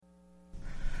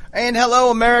And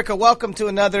hello, America. Welcome to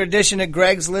another edition of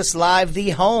Greg's List Live, the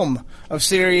home of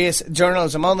serious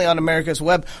journalism, only on America's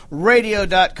Web,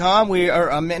 radio.com. We are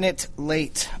a minute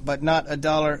late, but not a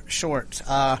dollar short.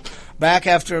 Back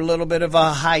after a little bit of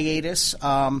a hiatus.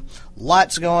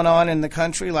 Lots going on in the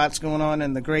country, lots going on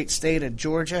in the great state of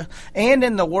Georgia, and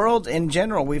in the world in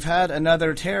general. We've had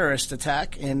another terrorist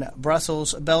attack in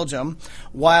Brussels, Belgium,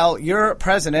 while your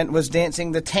president was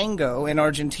dancing the tango in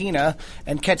Argentina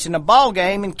and catching a ball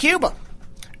game in Cuba,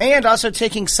 and also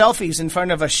taking selfies in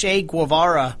front of a Che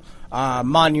Guevara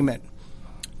monument.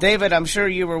 David, I'm sure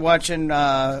you were watching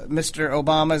Mr.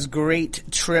 Obama's great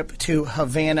trip to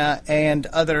Havana and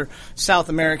other South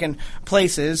American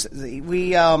places.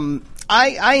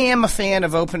 I am a fan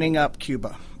of opening up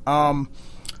Cuba,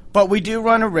 but we do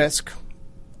run a risk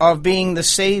of being the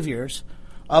saviors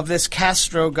of this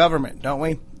Castro government, don't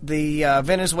we? The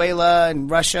Venezuela and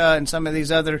Russia and some of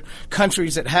these other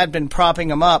countries that had been propping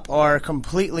them up are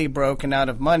completely broken out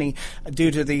of money due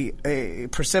to the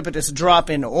precipitous drop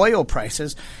in oil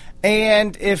prices.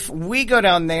 And if we go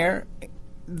down there,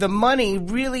 the money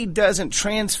really doesn't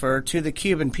transfer to the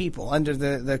Cuban people under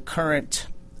the current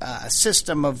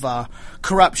system of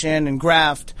corruption and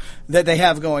graft that they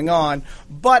have going on.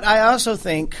 But I also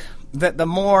think that the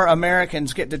more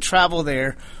Americans get to travel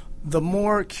there, the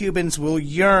more Cubans will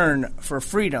yearn for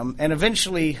freedom and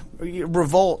eventually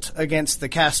revolt against the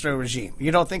Castro regime.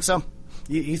 You don't think so?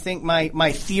 You think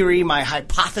my theory, my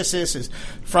hypothesis is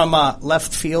from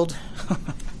left field?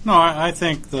 No, I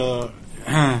think the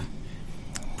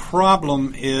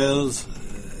problem is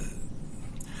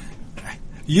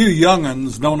you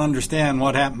young'uns don't understand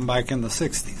what happened back in the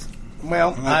 60s.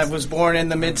 Well, I was born in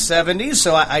the mid-'70s,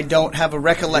 so I don't have a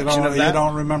recollection of that. You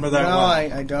don't remember that? No, well.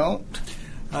 I don't.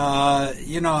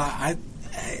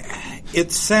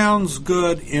 It sounds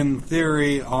good in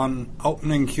theory on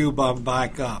opening Cuba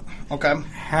back up. Okay.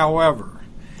 However,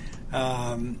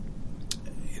 no,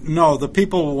 the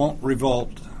people won't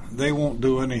revolt. They won't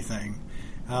do anything.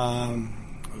 They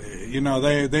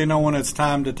know when it's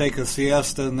time to take a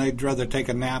siesta, and they'd rather take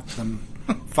a nap than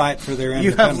fight for their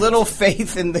independence. You have little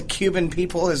faith in the Cuban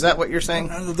people? Is that what you're saying?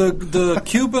 The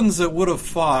Cubans that would have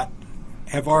fought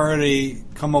have already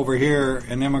come over here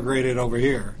and immigrated over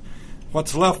here.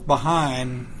 What's left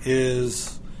behind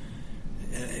is,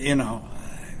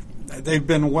 they've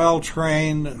been well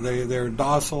trained. They're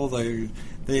docile. They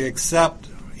accept,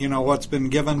 what's been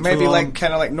given to them. Maybe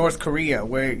kind of like North Korea,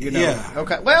 where Yeah.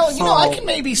 Okay. Well, I can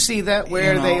maybe see that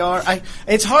where they are.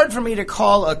 It's hard for me to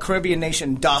call a Caribbean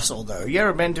nation docile, though. You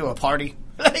ever been to a party?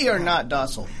 They are not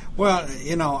docile. Well,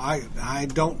 I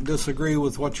don't disagree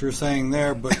with what you're saying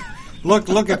there, but.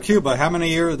 Look at Cuba. How many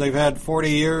years? They've had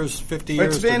 40 years, 50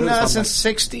 years? It's been since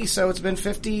 60, so it's been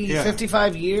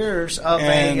 55 years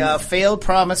of failed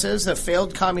promises, a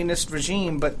failed communist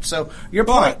regime. But to your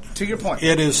point.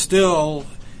 It is still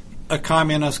a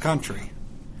communist country.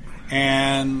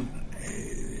 And,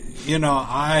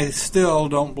 I still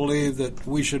don't believe that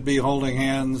we should be holding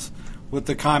hands with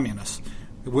the communists.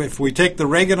 If we take the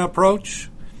Reagan approach...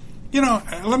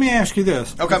 let me ask you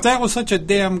this. Okay. If that was such a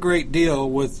damn great deal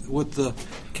with the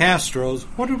Castros,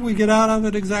 what did we get out of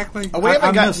it exactly?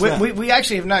 We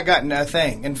actually have not gotten a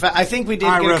thing. In fact, I think we did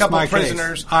get a couple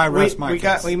prisoners.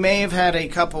 We may have had a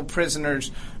couple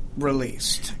prisoners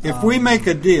released. If we make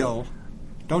a deal,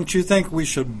 don't you think we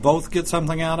should both get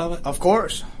something out of it? Of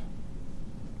course.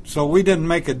 So we didn't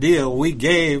make a deal. We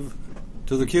gave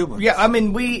to the Cubans. Yeah, I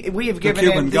mean, we have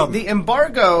given the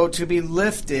embargo to be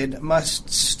lifted must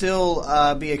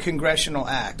still be a congressional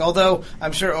act. Although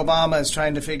I'm sure Obama is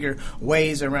trying to figure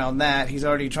ways around that. He's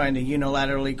already trying to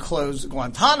unilaterally close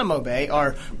Guantanamo Bay,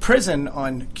 our prison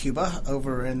on Cuba,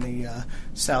 over in the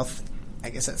southeast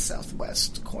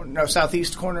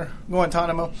corner,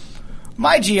 Guantanamo.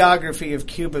 My geography of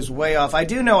Cuba is way off. I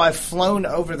do know I've flown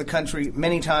over the country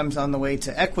many times on the way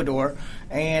to Ecuador,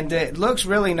 and it looks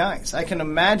really nice. I can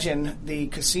imagine the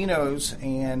casinos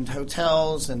and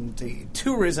hotels and the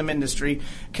tourism industry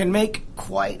can make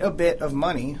quite a bit of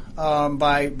money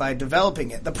by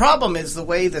developing it. The problem is the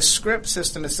way the script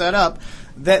system is set up,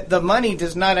 that the money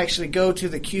does not actually go to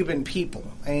the Cuban people.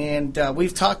 And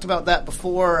we've talked about that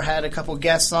before, had a couple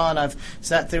guests on. I've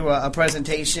sat through a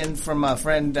presentation from a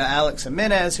friend, Alex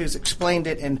Jimenez, who's explained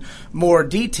it in more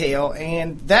detail.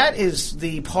 And that is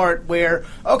the part where,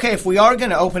 okay, if we are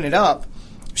going to open it up,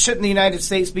 shouldn't the United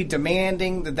States be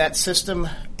demanding that system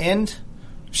end?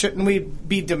 Shouldn't we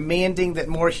be demanding that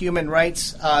more human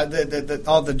rights, all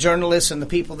the journalists and the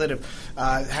people that have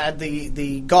had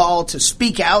the gall to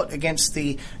speak out against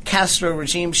the Castro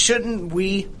regime, shouldn't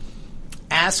we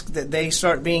ask that they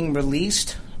start being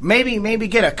released Maybe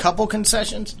get a couple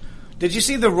concessions. Did you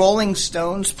see the Rolling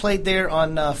Stones played there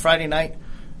on Friday night?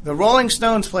 The Rolling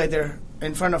Stones played there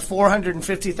in front of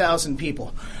 450,000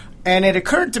 people. And it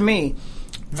occurred to me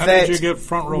How that did you get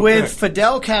front row with pick?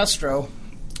 Fidel Castro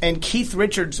and Keith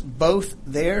Richards both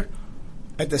there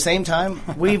at the same time,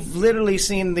 we've literally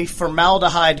seen the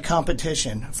formaldehyde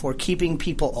competition for keeping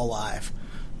people alive.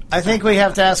 I think we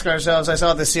have to ask ourselves, I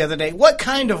saw this the other day, what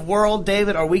kind of world,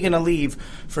 David, are we going to leave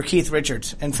for Keith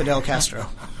Richards and Fidel Castro?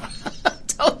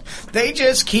 They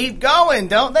just keep going,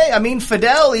 don't they? I mean,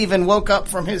 Fidel even woke up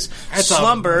from his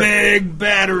slumber. A big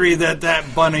battery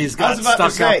that bunny's got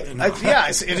stuck up. Yeah,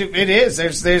 it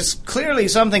is. There's clearly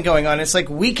something going on. It's like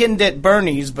Weekend at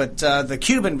Bernie's, but the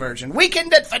Cuban version.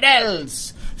 Weekend at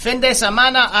Fidel's. Fin de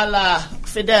semana a la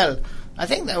Fidel. I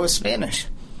think that was Spanish.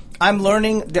 I'm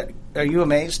learning. Are you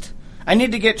amazed? I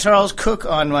need to get Charles Cook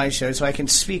on my show so I can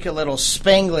speak a little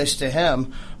Spanglish to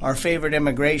him, our favorite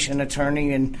immigration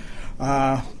attorney and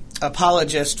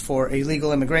apologist for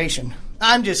illegal immigration.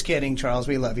 I'm just kidding, Charles.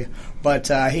 We love you. But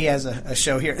he has a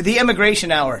show here. The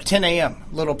Immigration Hour, 10 a.m.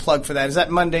 Little plug for that. Is that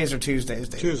Mondays or Tuesdays,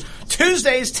 Dave?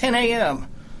 Tuesdays, 10 a.m.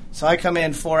 So I come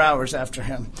in 4 hours after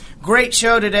him. Great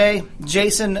show today.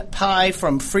 Jason Pye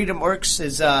from Freedom Works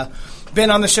has been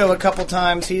on the show a couple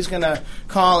times. He's going to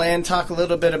call in, talk a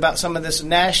little bit about some of this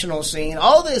national scene.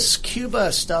 All this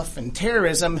Cuba stuff and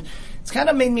terrorism, it's kind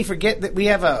of made me forget that we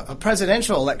have a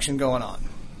presidential election going on.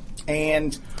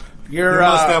 And your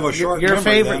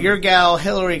favorite, your gal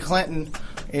Hillary Clinton,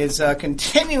 is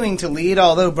continuing to lead.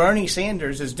 Although Bernie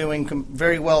Sanders is doing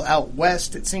very well out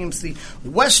west, it seems the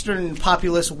Western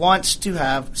populace wants to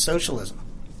have socialism.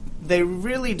 They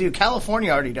really do.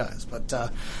 California already does,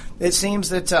 but it seems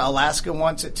that Alaska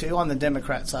wants it too on the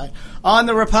Democrat side. On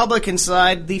the Republican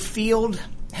side, the field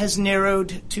has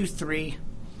narrowed to 3.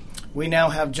 We now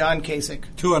have John Kasich,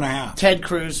 2.5. Ted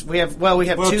Cruz. We have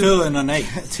 2 and an 8.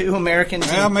 2 Americans.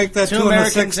 I'll make that 2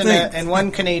 Americans and 1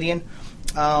 1 Canadian.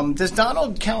 Does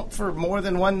Donald count for more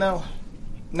than 1 though?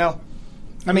 No.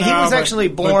 I mean, no, he was actually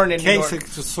born in New York.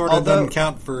 Kasich sort of doesn't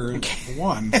count for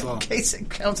 1. So. Kasich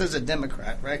counts as a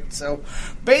Democrat, right? So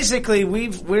basically,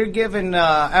 we're given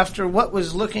after what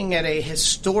was looking at a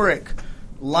historic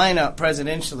lineup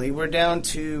presidentially, we're down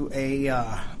to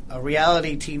a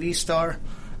reality TV star,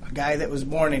 a guy that was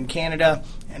born in Canada,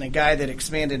 and a guy that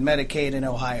expanded Medicaid in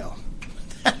Ohio.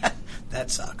 That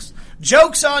sucks.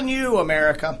 Joke's on you,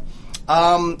 America.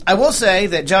 I will say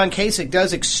that John Kasich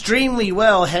does extremely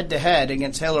well head-to-head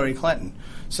against Hillary Clinton.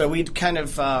 So we'd kind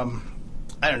of, I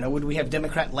don't know, would we have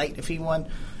Democrat light if he won?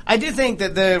 I do think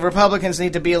that the Republicans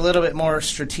need to be a little bit more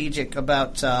strategic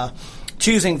about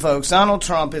choosing folks. Donald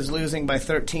Trump is losing by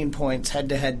 13 points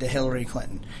head-to-head to Hillary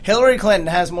Clinton. Hillary Clinton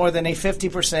has more than a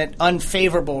 50%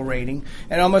 unfavorable rating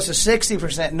and almost a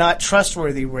 60% not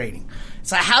trustworthy rating.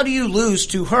 So how do you lose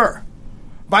to her?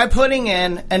 By putting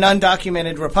in an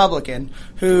undocumented Republican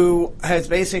who has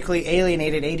basically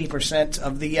alienated 80%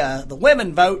 of the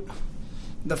women vote,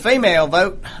 the female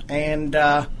vote, and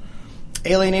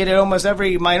alienated almost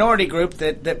every minority group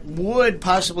that would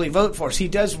possibly vote for us. He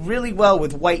does really well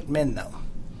with white men, though.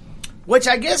 Which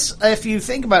I guess, if you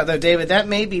think about it, though, David, that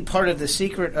may be part of the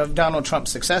secret of Donald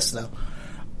Trump's success, though.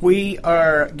 We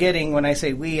are getting, when I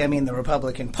say we, I mean the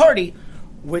Republican Party,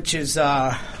 which is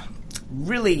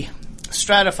really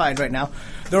stratified right now.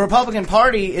 The Republican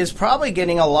Party is probably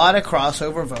getting a lot of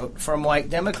crossover vote from white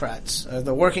Democrats,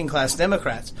 the working class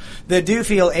Democrats, that do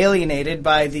feel alienated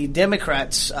by the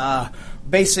Democrats'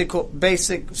 basic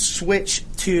switch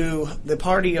to the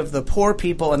party of the poor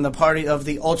people and the party of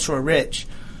the ultra rich.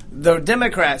 The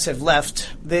Democrats have left.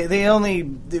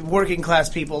 The working class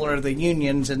people are the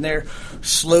unions, and they're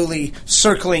slowly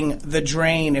circling the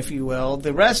drain, if you will.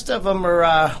 The rest of them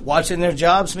are watching their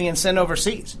jobs being sent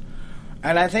overseas.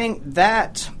 And I think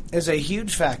that is a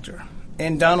huge factor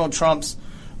in Donald Trump's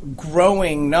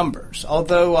growing numbers.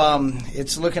 Although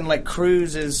it's looking like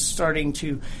Cruz is starting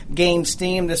to gain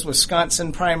steam. This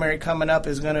Wisconsin primary coming up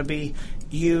is going to be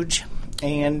huge.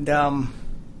 And I'm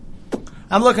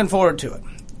looking forward to it.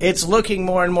 It's looking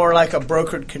more and more like a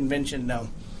brokered convention now.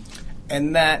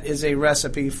 And that is a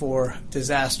recipe for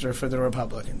disaster for the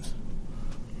Republicans.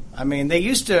 I mean, they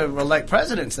used to elect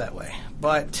presidents that way,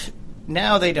 but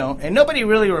now they don't, and nobody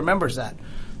really remembers that.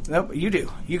 Nope, you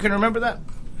do. You can remember that?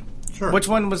 Sure. Which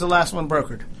one was the last one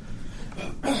brokered?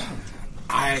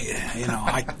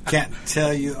 I can't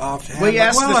tell you offhand.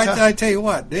 Well, I tell you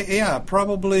what. Yeah,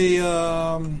 probably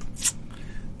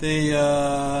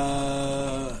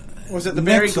Was it the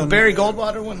Nixon, Barry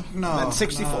Goldwater one? No. In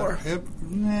 64?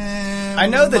 I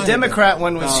know the Democrat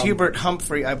one was Hubert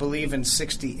Humphrey, I believe, in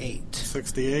 68.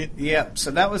 68? Yep,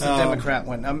 so that was the Democrat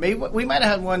one. We might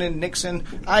have had one in Nixon.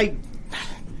 I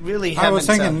was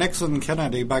thinking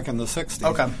Nixon-Kennedy back in the 60s.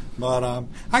 Okay. But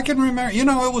I can remember,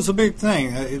 it was a big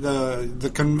thing.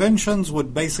 The conventions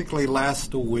would basically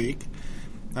last a week.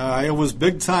 It was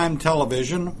big-time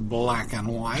television, black and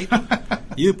white.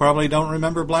 You probably don't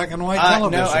remember black and white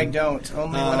television. No, I don't.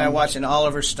 Only when I watch an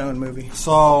Oliver Stone movie.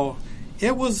 So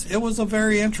it was a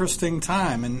very interesting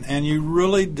time, and you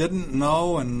really didn't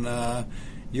know. And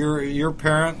your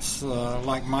parents,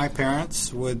 like my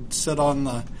parents, would sit on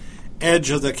the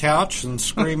edge of the couch and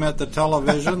scream at the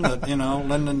television that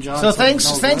Lyndon Johnson.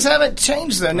 So things haven't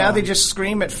changed though. Now they just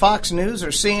scream at Fox News or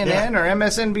CNN or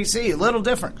MSNBC. A little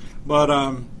different. But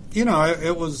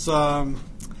it was.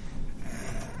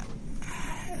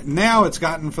 Now it's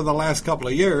gotten for the last couple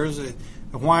of years.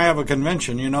 Why have a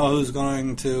convention? You know who's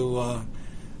going to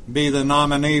be the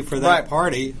nominee for that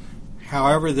party.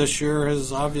 However, this year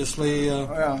has obviously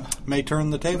may turn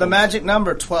the table. The magic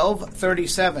number,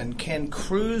 1237. Can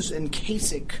Cruz and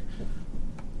Kasich...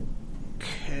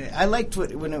 I liked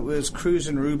when it was Cruz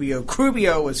and Rubio.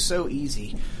 Crubio was so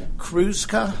easy.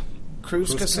 Kruzka?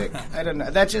 I don't know.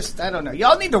 I don't know.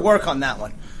 Y'all need to work on that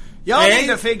one. Y'all need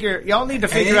to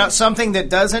figure out something that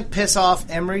doesn't piss off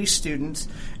Emory students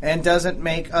and doesn't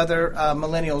make other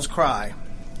millennials cry.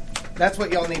 That's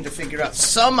what y'all need to figure out.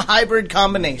 Some hybrid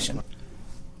combination.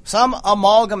 Some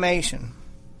amalgamation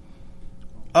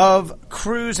of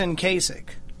Cruz and Kasich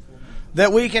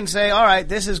that we can say, all right,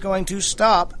 this is going to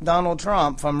stop Donald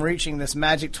Trump from reaching this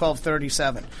magic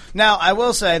 1237. Now, I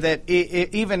will say that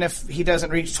even if he doesn't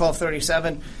reach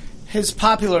 1237, his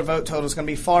popular vote total is going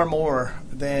to be far more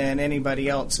than anybody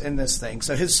else in this thing.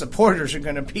 So his supporters are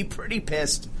going to be pretty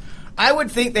pissed. I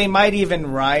would think they might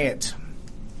even riot.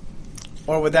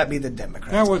 Or would that be the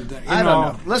Democrats? I don't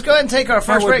know. Let's go ahead and take our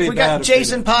first break. We got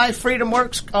Jason Pye, Freedom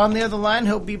Works, on the other line.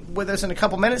 He'll be with us in a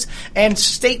couple minutes. And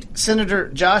State Senator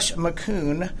Josh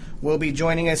McCoon will be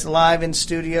joining us live in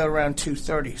studio around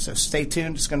 2:30. So stay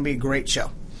tuned. It's going to be a great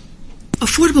show.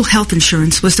 Affordable health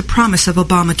insurance was the promise of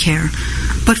Obamacare,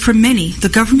 but for many, the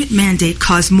government mandate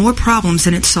caused more problems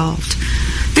than it solved.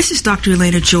 This is Dr.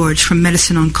 Elena George from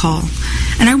Medicine on Call,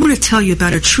 and I want to tell you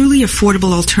about a truly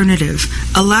affordable alternative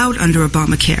allowed under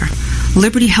Obamacare,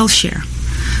 Liberty HealthShare.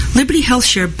 Liberty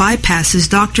HealthShare bypasses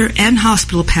doctor and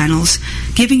hospital panels,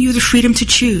 giving you the freedom to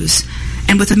choose.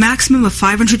 And with a maximum of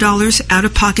 $500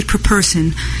 out-of-pocket per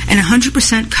person and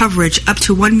 100% coverage up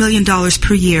to $1 million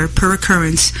per year per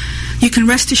occurrence, you can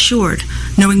rest assured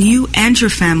knowing you and your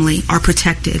family are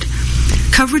protected.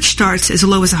 Coverage starts as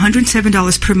low as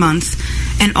 $107 per month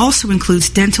and also includes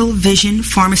dental, vision,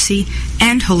 pharmacy,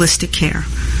 and holistic care.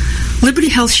 Liberty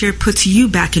HealthShare puts you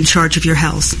back in charge of your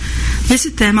health.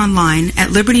 Visit them online at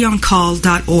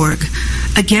libertyoncall.org.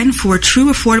 Again, for a true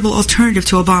affordable alternative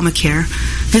to Obamacare,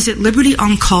 visit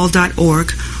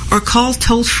libertyoncall.org or call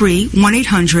toll-free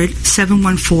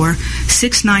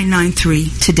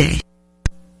 1-800-714-6993 today.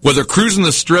 Whether cruising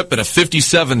the Strip in a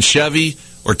 57 Chevy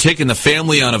or taking the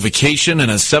family on a vacation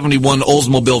in a 71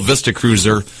 Oldsmobile Vista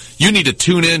Cruiser, you need to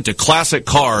tune in to Classic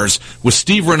Cars with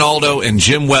Steve Ronaldo and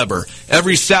Jim Weber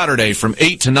every Saturday from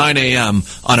 8 to 9 a.m.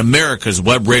 on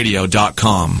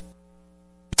americaswebradio.com.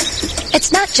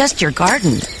 It's not just your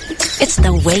garden. It's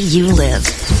the way you live.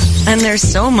 And there's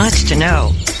so much to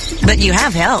know. But you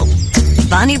have help.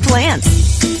 Bonnie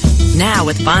Plants. Now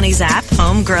with Bonnie's app,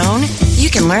 Homegrown, you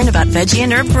can learn about veggie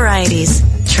and herb varieties,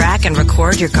 track and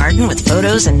record your garden with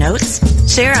photos and notes,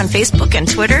 share on Facebook and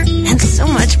Twitter, and so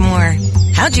much more.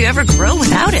 How'd you ever grow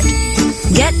without it?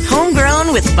 Get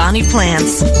Homegrown with Bonnie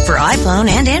Plants for iPhone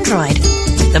and Android.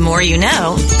 The more you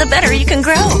know, the better you can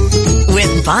grow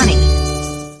with Bonnie.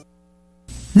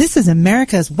 This is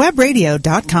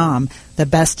americaswebradio.com, the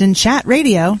best in chat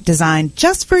radio designed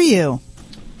just for you.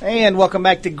 And welcome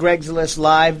back to Greg's List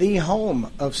Live, the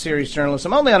home of serious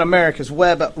journalism, only on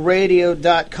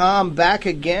americaswebradio.com. Back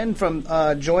again from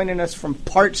joining us from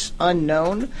Parts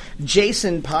Unknown.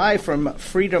 Jason Pye from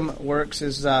Freedom Works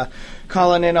is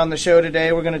calling in on the show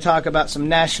today. We're going to talk about some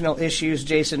national issues.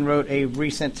 Jason wrote a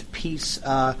recent piece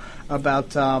about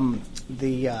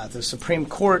the Supreme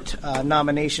Court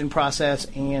nomination process,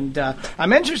 and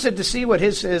I'm interested to see what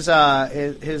his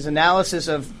analysis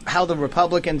of how the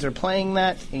Republicans are playing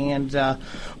that, and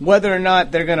whether or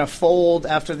not they're going to fold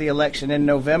after the election in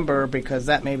November, because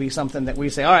that may be something that we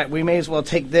say, all right, we may as well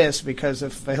take this, because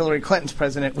if Hillary Clinton's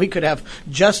president, we could have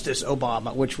Justice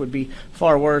Obama, which would be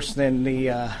far worse than the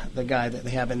guy that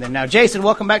they have in there now. Jason,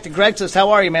 welcome back to Greg's List.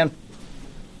 How are you, man?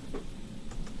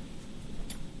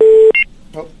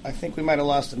 Oh, I think we might have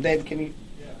lost him. Dave, can you?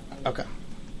 Yeah. Okay.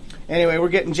 Anyway, we're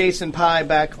getting Jason Pye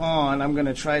back on. I'm going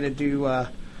to try to do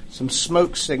some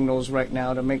smoke signals right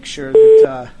now to make sure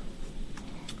that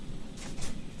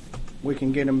we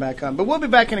can get him back on. But we'll be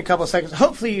back in a couple of seconds.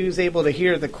 Hopefully he was able to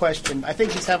hear the question. I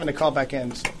think he's having to call back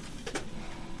in.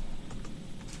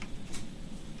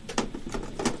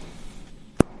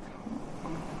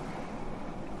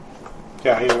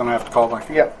 Yeah, he's going to have to call back.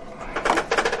 Yep.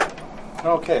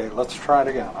 Okay, let's try it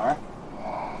again, all right?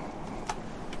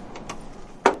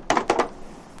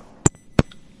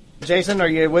 Jason, are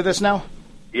you with us now?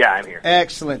 Yeah, I'm here.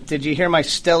 Excellent. Did you hear my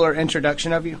stellar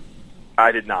introduction of you?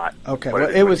 I did not. Okay, well,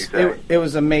 it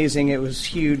was amazing. It was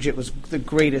huge. It was the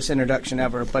greatest introduction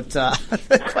ever. But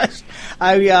the question,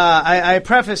 I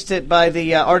prefaced it by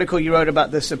the article you wrote about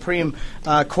the Supreme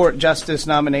Court Justice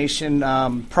nomination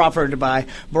proffered by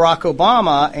Barack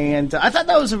Obama, and I thought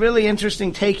that was a really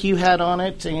interesting take you had on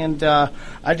it. And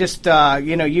I just,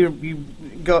 you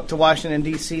go up to Washington,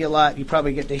 D.C. a lot. You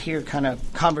probably get to hear kind of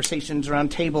conversations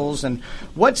around tables. And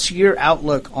what's your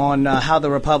outlook on how the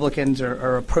Republicans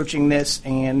are approaching this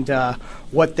and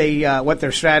what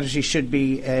their strategy should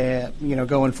be,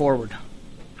 going forward?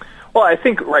 Well, I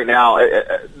think right now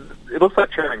it looks like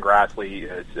Chairman Grassley,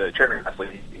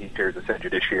 he chairs the Senate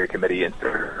Judiciary Committee, and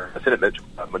Senate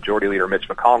Majority Leader Mitch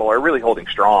McConnell are really holding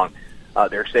strong.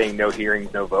 They're saying no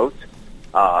hearings, no votes,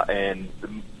 and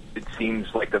it seems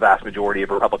like the vast majority of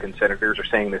Republican senators are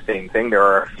saying the same thing. There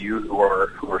are a few who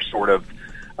are sort of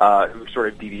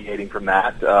deviating from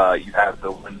that. You have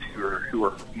the ones who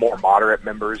are more moderate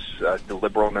members, the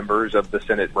liberal members of the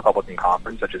Senate Republican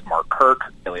Conference, such as Mark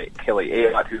Kirk, Kelly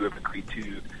Ayotte, who have agreed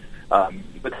to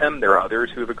meet with him. There are others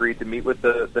who have agreed to meet with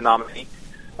the nominee.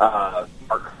 Mark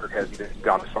Kirk has even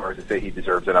gone as far as to say he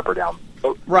deserves an up or down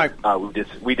vote. Right.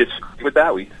 We disagree with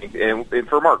that. We think, and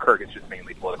for Mark Kirk, it's just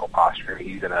mainly political posture.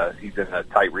 He's in a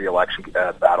tight re-election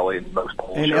battle in most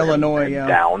polls in Illinois,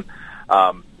 down.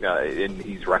 And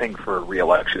he's running for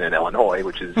re-election in Illinois,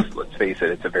 which is, let's face it,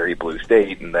 it's a very blue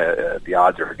state, and the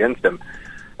odds are against him.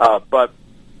 But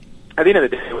at the end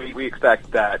of the day, we expect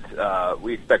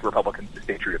Republicans to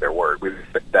stay true to their word. We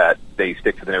expect that they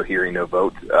stick to the no hearing, no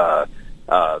vote,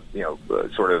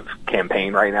 sort of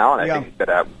campaign right now, and I think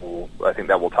that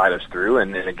will tide us through.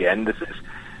 And then again, this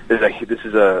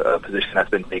is a position that's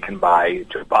been taken by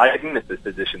Joe Biden. It's a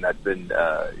position that's been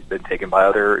taken by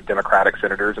other Democratic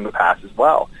senators in the past as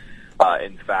well.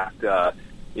 In fact,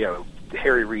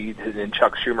 Harry Reid and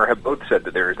Chuck Schumer have both said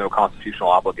that there is no constitutional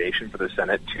obligation for the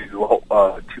Senate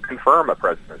to confirm a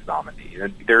president's nominee.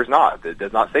 And there's not. It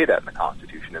does not say that in the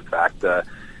Constitution. In fact,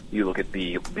 you look at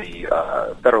the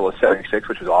Federalist 76,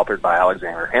 which was authored by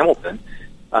Alexander Hamilton.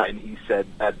 And he said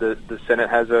that the Senate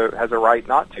has a right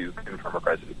not to confirm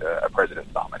a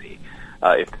president's nominee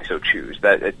if they so choose.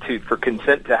 That for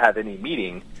consent to have any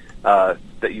meeting,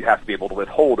 that you have to be able to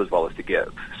withhold as well as to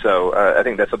give. So I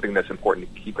think that's something that's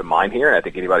important to keep in mind here. And I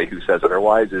think anybody who says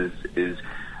otherwise is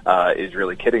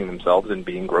really kidding themselves and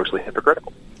being grossly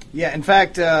hypocritical. Yeah, in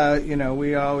fact, we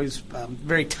are always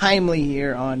very timely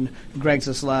here on Greg's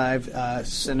List Live.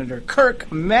 Senator Kirk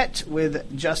met with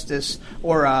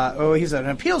he's an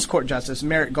appeals court justice,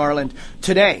 Merrick Garland,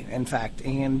 today, in fact.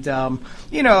 And,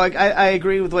 I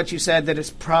agree with what you said, that it's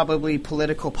probably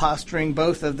political posturing.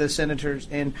 Both of the senators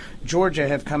in Georgia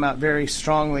have come out very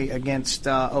strongly against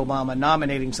Obama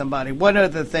nominating somebody. One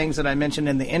of the things that I mentioned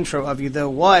in the intro of you, though,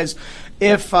 was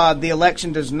if the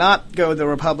election does not go the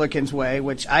Republicans' way,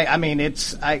 which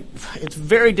it's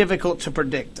very difficult to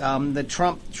predict. The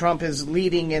Trump is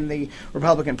leading in the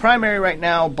Republican primary right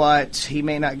now, but he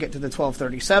may not get to the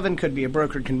 1237. Could be a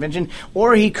brokered convention,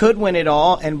 or he could win it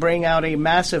all and bring out a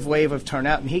massive wave of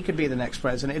turnout, and he could be the next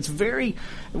president.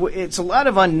 It's a lot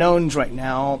of unknowns right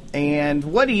now. And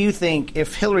what do you think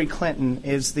if Hillary Clinton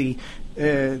is the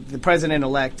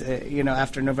president-elect?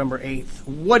 After November 8th,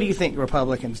 what do you think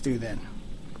Republicans do then?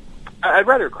 I'd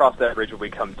rather cross that bridge when we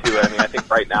come to it. I think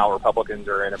right now Republicans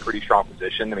are in a pretty strong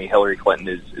position. Hillary Clinton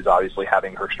is obviously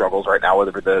having her struggles right now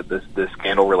with the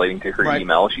scandal relating to her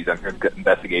email. She's under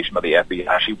investigation by the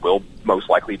FBI. She will most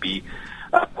likely be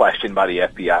questioned by the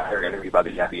FBI or interviewed by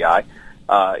the FBI.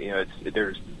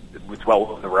 It's well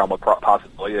within the realm of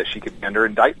possibility that she could be under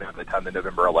indictment by the time the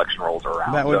November election rolls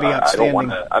around. That would be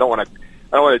outstanding. I don't want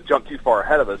to jump too far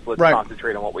ahead of us. Let's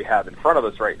concentrate on what we have in front of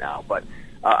us right now. But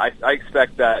I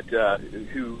expect that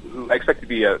I expect to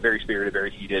be a very spirited,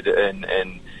 very heated,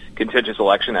 and contentious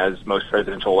election, as most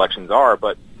presidential elections are.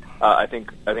 But I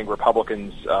think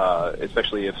Republicans,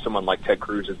 especially if someone like Ted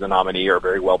Cruz is the nominee, are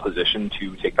very well positioned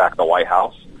to take back the White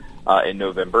House in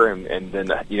November, and then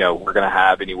we're going to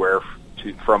have anywhere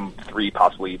from 3,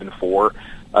 possibly even 4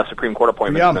 Supreme Court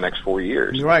appointments in the next 4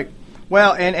 years. You're right.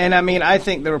 Well, and I mean, I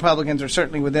think the Republicans are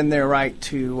certainly within their right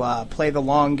to play the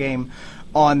long game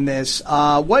on this.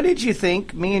 What did you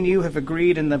think? Me and you have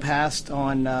agreed in the past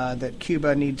on that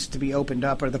Cuba needs to be opened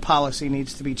up or the policy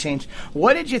needs to be changed.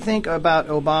 What did you think about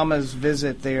Obama's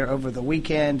visit there over the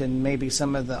weekend and maybe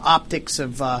some of the optics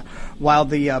of while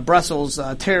the Brussels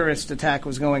terrorist attack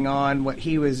was going on, what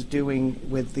he was doing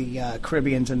with the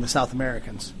Caribbeans and the South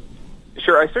Americans?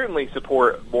 Sure, I certainly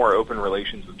support more open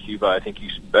relations with Cuba. I think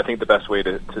the best way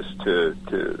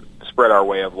to spread our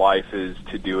way of life is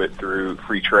to do it through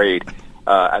free trade,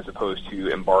 as opposed to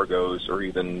embargoes or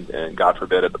even, God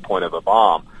forbid, at the point of a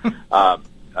bomb.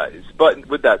 But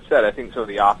with that said, I think some of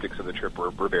the optics of the trip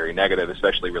were very negative,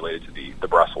 especially related to the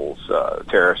Brussels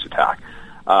terrorist attack.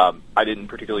 I didn't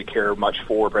particularly care much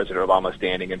for President Obama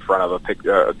standing in front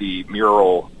of the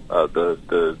mural,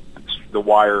 the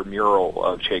wire mural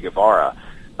of Che Guevara.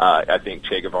 I think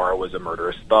Che Guevara was a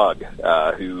murderous thug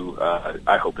who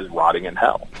I hope is rotting in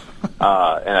hell,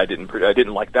 and I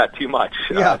didn't like that too much,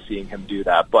 seeing him do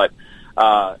that. But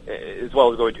as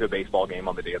well as going to a baseball game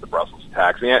on the day of the Brussels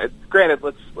attacks. I mean, granted,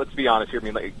 let's be honest here. I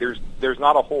mean, like, there's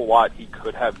not a whole lot he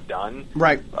could have done,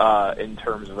 right, in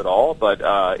terms of it all. But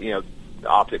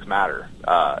optics matter,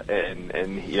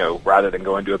 and rather than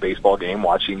going to a baseball game,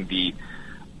 watching the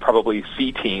probably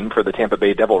C team for the Tampa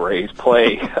Bay Devil Rays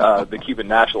play the Cuban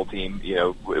national team,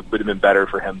 it would have been better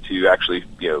for him to actually,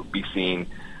 be seen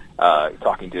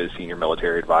talking to his senior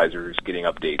military advisors, getting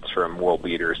updates from world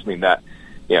leaders. I mean, that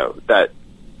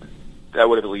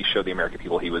would have at least showed the American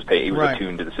people he was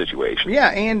attuned to the situation. Yeah,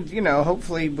 and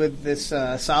hopefully with this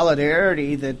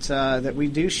solidarity that we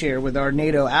do share with our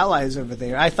NATO allies over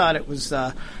there. I thought it was.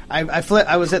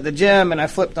 I was at the gym and I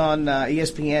flipped on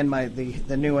ESPN.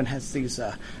 The new one has these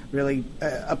really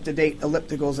up-to-date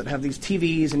ellipticals that have these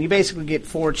TVs, and you basically get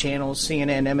 4 channels: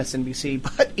 CNN, MSNBC,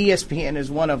 but ESPN is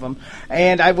one of them.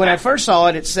 And when I first saw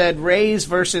it, it said Rays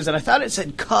versus, and I thought it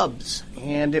said Cubs.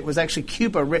 And it was actually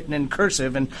Cuba written in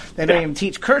cursive, and they don't even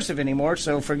teach cursive anymore,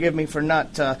 so forgive me for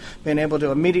not being able to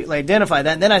immediately identify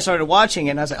that. And then I started watching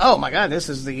it, and I was like, oh, my God, this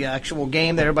is the actual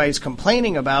game that everybody's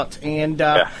complaining about. And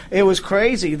it was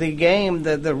crazy. The game,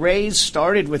 the Rays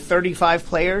started with 35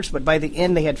 players, but by the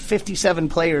end they had 57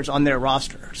 players on their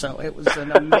roster. So it was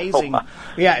an amazing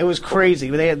it was crazy.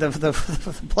 They had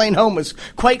the plane home was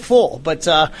quite full. But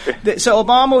so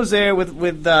Obama was there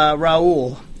with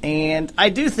Raul. And I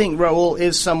do think Raul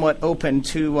is somewhat open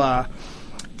to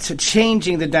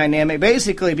changing the dynamic,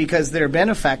 basically because their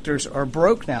benefactors are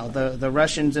broke now. The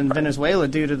Russians in Venezuela,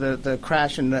 due to the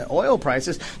crash in the oil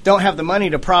prices, don't have the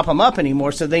money to prop them up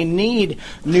anymore, so they need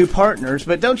new partners.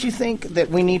 But don't you think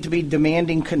that we need to be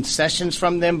demanding concessions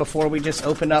from them before we just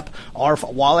open up our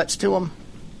wallets to them?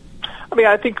 I mean,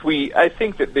 I think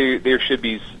that there should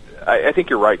be. I think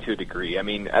you're right to a degree. I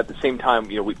mean, at the same time,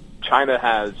 China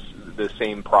has the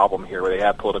same problem here, where they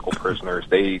have political prisoners.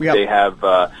 They have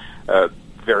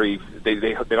they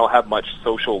don't have much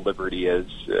social liberty, as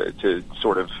to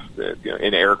sort of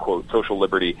in air quote social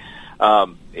liberty,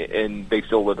 and they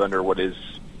still live under what is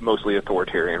mostly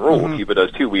authoritarian rule. Mm-hmm. Cuba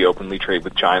does too. We openly trade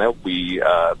with China.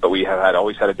 But we have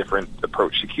always had a different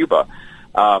approach to Cuba.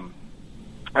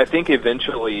 I think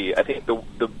eventually,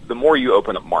 the more you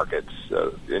open up markets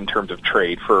in terms of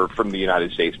trade from the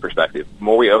United States perspective, the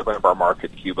more we open up our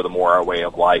market to Cuba, the more our way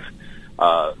of life,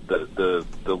 the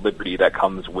liberty that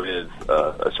comes with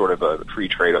a sort of a free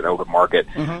trade and open market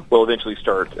will eventually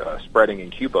start spreading in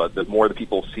Cuba. The more the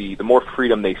people see, the more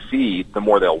freedom they see, the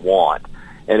more they'll want.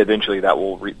 And eventually that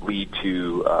will lead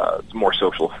to more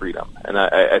social freedom. And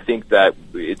I think that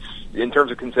it's, in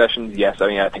terms of concessions, yes, I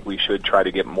mean, I think we should try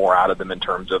to get more out of them in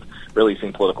terms of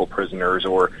releasing political prisoners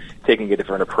or taking a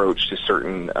different approach to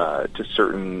certain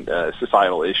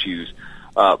societal issues.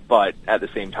 But at the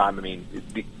same time, I mean,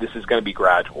 this is going to be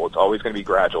gradual. It's always going to be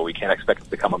gradual. We can't expect it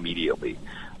to come immediately.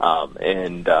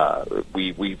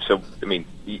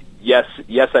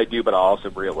 Yes, I do, but I'm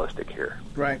also realistic here.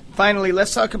 Right. Finally,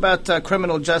 let's talk about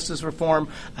criminal justice reform.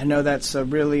 I know that's a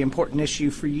really important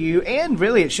issue for you, and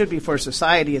really it should be for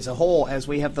society as a whole, as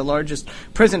we have the largest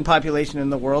prison population in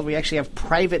the world. We actually have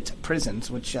private prisons,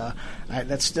 which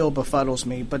that still befuddles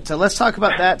me. But let's talk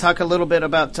about that. Talk a little bit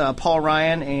about Paul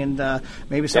Ryan and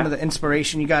maybe some of the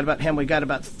inspiration you got about him. We got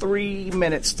about 3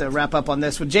 minutes to wrap up on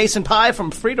this with Jason Pye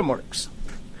from FreedomWorks.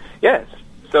 Yes.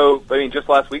 So, I mean, just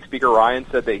last week, Speaker Ryan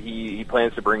said that he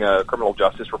plans to bring a criminal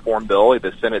justice reform bill.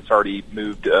 The Senate's already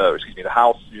moved, the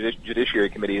House Judiciary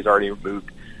Committee has already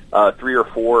moved 3 or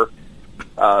 4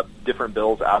 different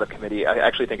bills out of committee. I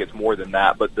actually think it's more than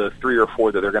that, but the 3 or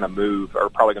 4 that they're going to move are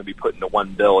probably going to be put into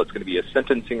one bill. It's going to be a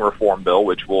sentencing reform bill,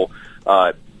 which will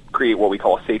create what we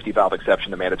call a safety valve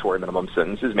exception to mandatory minimum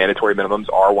sentences. Mandatory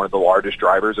minimums are one of the largest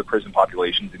drivers of prison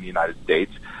populations in the United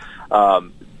States.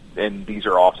 And these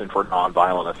are often for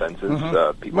nonviolent offenses.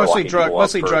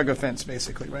 Mostly drug offense,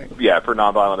 basically, right? Yeah, for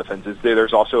nonviolent offenses.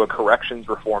 There's also a corrections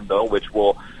reform bill, which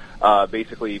will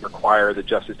basically require the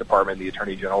Justice Department and the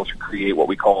Attorney General to create what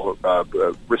we call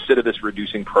recidivist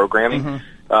reducing programming.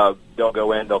 They'll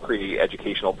go in, they'll create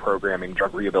educational programming,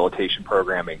 drug rehabilitation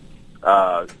programming,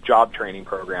 job training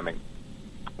programming,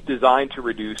 designed to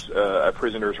reduce a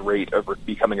prisoner's rate of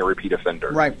becoming a repeat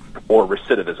offender, right, or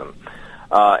recidivism.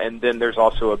 And then there's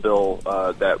also a bill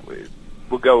that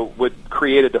would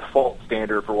create a default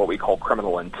standard for what we call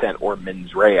criminal intent, or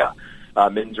mens rea.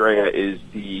 Mens rea is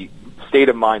the state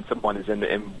of mind someone is in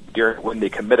when they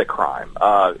commit a crime.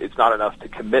 It's not enough to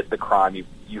commit the crime;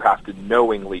 you have to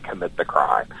knowingly commit the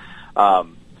crime.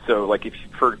 So, like,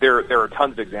 there are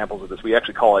tons of examples of this. We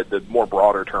actually call it, the more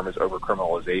broader term is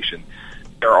overcriminalization.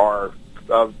 There are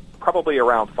probably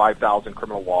around 5,000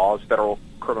 criminal laws, federal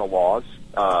criminal laws.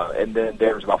 And then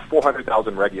there's about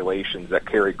 400,000 regulations that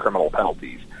carry criminal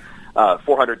penalties.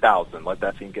 400,000, let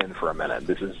that sink in for a minute.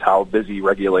 This is how busy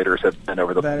regulators have been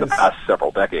over the past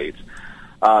several decades.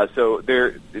 So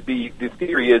the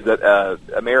theory is that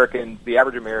the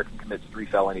average American commits 3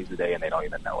 felonies a day and they don't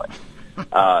even know it.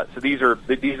 So these are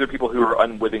people who are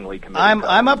unwittingly committing.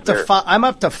 I'm up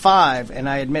to 5, and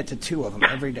I admit to 2 of them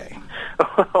every day.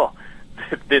 Well,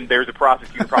 then there's a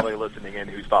prosecutor probably listening in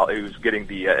who's getting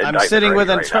the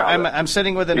indictment. I'm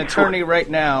sitting with an attorney right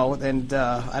now, and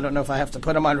I don't know if I have to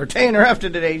put him on retainer after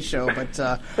today's show.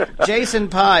 But Jason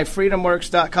Pye,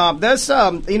 FreedomWorks.com. That's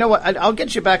you know what? I'll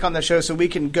get you back on the show so we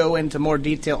can go into more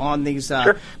detail on these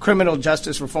criminal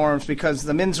justice reforms, because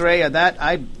the mens rea,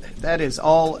 that is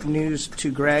all news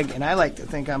to Greg, and I like to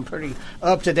think I'm pretty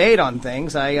up to date on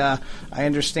things. I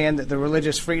understand that the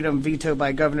religious freedom veto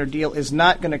by Governor Deal is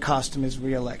not going to cost him his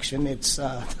re-election. It's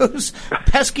those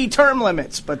pesky term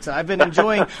limits. But I've been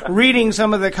enjoying reading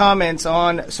some of the comments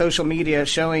on social media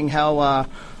showing how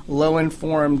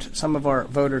low-informed some of our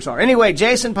voters are. Anyway,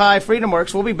 Jason Pye,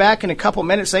 FreedomWorks. We'll be back in a couple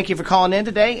minutes. Thank you for calling in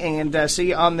today, and see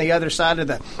you on the other side of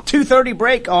the 2:30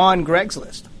 break on Greg's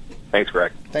List. Thanks,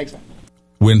 Greg. Thanks, man.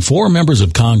 When 4 members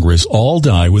of Congress all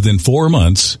die within 4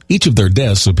 months, each of their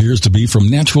deaths appears to be from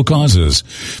natural causes.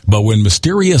 But when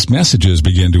mysterious messages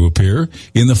begin to appear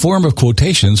in the form of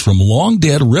quotations from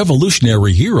long-dead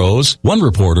revolutionary heroes, one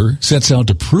reporter sets out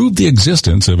to prove the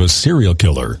existence of a serial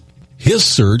killer. His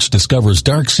search discovers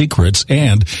dark secrets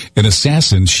and an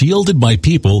assassin shielded by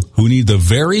people who need the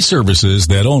very services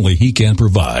that only he can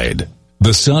provide.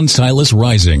 The Sun Silas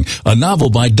Rising, a novel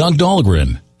by Doug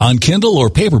Dahlgren. On Kindle or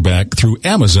paperback through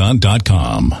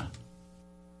Amazon.com.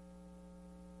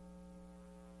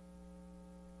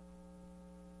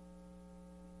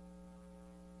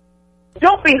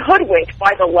 Don't be hoodwinked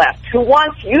by the left, who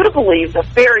wants you to believe the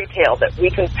fairy tale that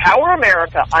we can power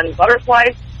America on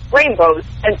butterflies, rainbows,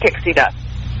 and pixie dust.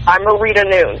 I'm Marita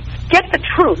Noon. Get the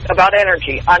truth about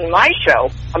energy on my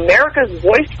show, America's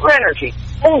Voice for Energy,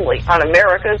 only on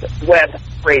America's Web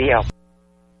Radio.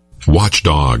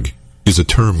 Watchdog is a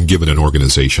term given an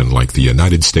organization like the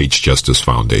United States Justice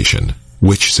Foundation,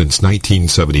 which since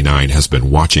 1979 has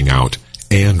been watching out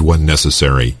and, when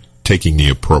necessary, taking the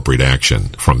appropriate action,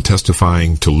 from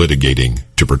testifying to litigating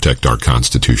to protect our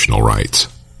constitutional rights.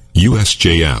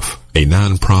 USJF, a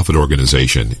non-profit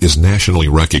organization, is nationally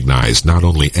recognized not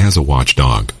only as a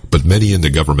watchdog, but many in the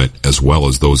government, as well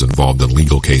as those involved in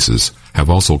legal cases,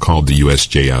 have also called the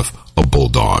USJF a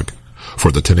bulldog for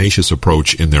the tenacious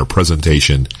approach in their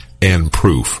presentation and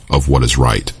proof of what is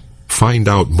right. Find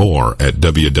out more at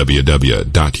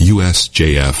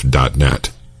www.usjf.net.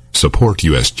 Support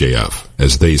USJF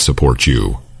as they support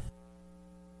you.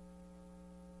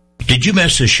 Did you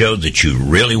miss a show that you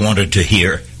really wanted to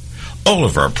hear? All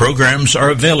of our programs are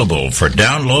available for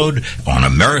download on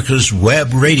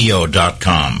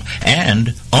americaswebradio.com and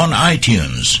on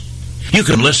iTunes. You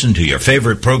can listen to your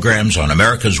favorite programs on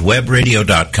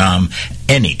americaswebradio.com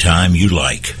anytime you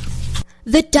like.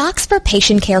 The Docs for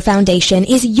Patient Care Foundation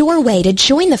is your way to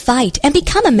join the fight and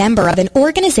become a member of an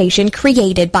organization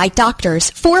created by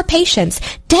doctors for patients,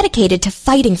 dedicated to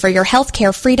fighting for your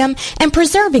healthcare freedom and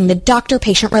preserving the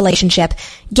doctor-patient relationship.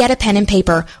 Get a pen and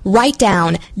paper. Write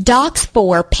down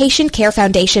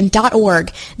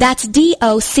docs4patientcarefoundation.org. That's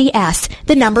DOCS,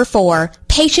 the number 4,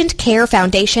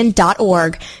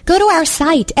 patientcarefoundation.org. Go to our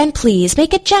site and please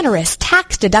make a generous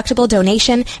tax-deductible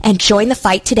donation and join the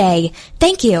fight today.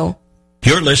 Thank you.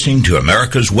 You're listening to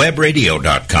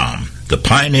America'sWebRadio.com, the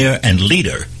pioneer and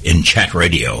leader in chat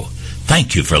radio.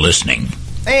 Thank you for listening.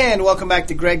 And welcome back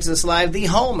to Greg's List Live, the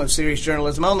home of serious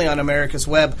journalism, only on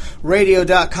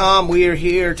America'sWebRadio.com. We are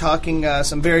here talking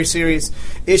some very serious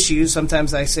issues.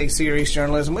 Sometimes I say serious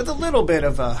journalism with a little bit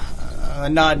of a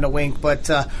nod and a wink, but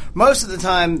most of the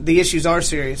time the issues are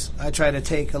serious. I try to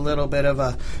take a little bit of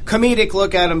a comedic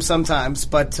look at them sometimes.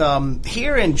 But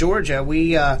here in Georgia,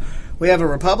 we have a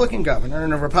Republican governor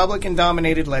and a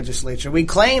Republican-dominated legislature. We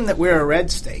claim that we're a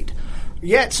red state.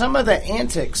 Yet some of the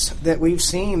antics that we've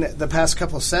seen the past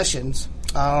couple of sessions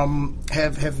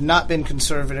have not been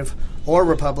conservative or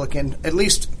Republican, at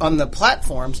least on the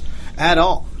platforms, at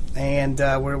all. And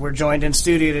we're joined in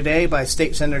studio today by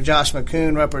State Senator Josh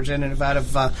McCoon, representative out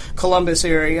of Columbus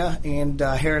area and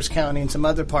Harris County and some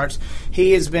other parts.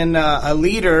 He has been a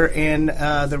leader in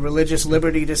the religious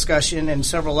liberty discussion and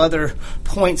several other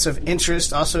points of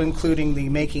interest, also including the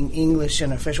making English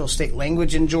an official state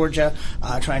language in Georgia,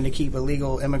 trying to keep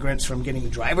illegal immigrants from getting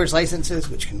driver's licenses,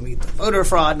 which can lead to voter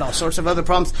fraud and all sorts of other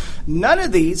problems. None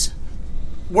of these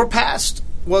were passed.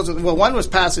 Well, one was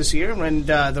passed this year, and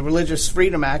the Religious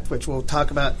Freedom Act, which we'll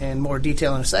talk about in more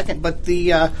detail in a second. But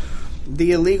the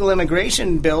illegal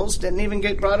immigration bills didn't even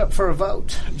get brought up for a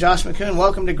vote. Josh McCoon,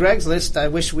 welcome to Greg's List. I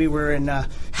wish we were in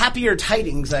happier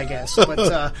tidings, I guess.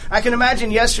 But I can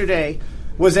imagine yesterday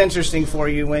was interesting for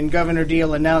you when Governor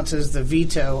Deal announces the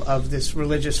veto of this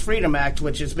Religious Freedom Act,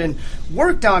 which has been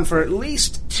worked on for at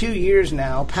least 2 years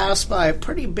now, passed by a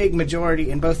pretty big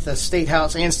majority in both the State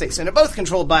House and State Senate, both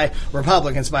controlled by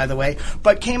Republicans, by the way,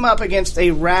 but came up against a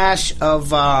rash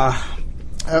of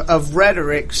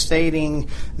rhetoric stating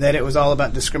that it was all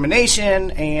about discrimination,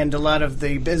 and a lot of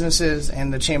the businesses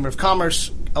and the Chamber of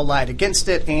Commerce allied against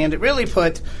it, and it really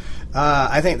put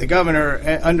I think the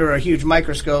governor under a huge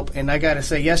microscope. And I got to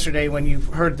say, yesterday when you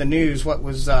heard the news, what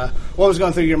was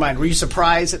going through your mind? Were you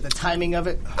surprised at the timing of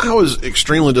it? I was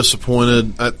extremely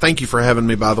disappointed. Thank you for having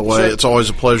me, by the way. Sure. It's always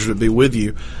a pleasure to be with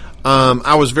you.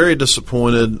 I was very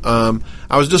disappointed.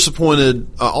 I was disappointed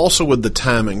also with the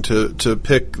timing to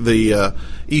pick the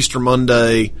Easter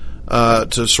Monday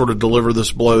to sort of deliver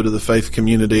this blow to the faith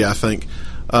community. I think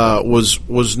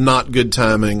was not good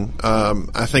timing.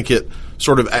 I think it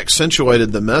sort of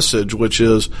accentuated the message, which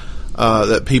is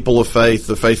that people of faith,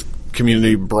 the faith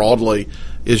community broadly,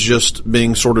 is just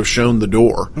being sort of shown the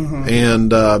door. Mm-hmm.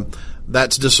 And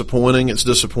that's disappointing. It's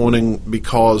disappointing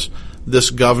because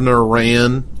this governor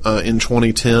ran in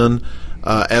 2010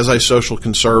 as a social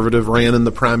conservative, ran in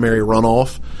the primary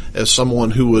runoff as someone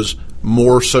who was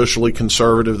more socially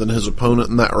conservative than his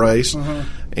opponent in that race. Mm-hmm.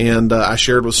 And I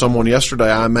shared with someone yesterday,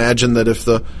 I imagine that if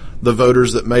the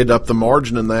voters that made up the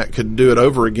margin in that could do it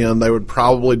over again, they would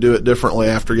probably do it differently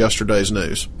after yesterday's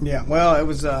news. Yeah, well, it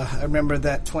was, I remember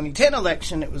that 2010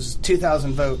 election, it was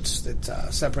 2,000 votes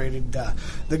that separated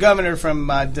the governor from,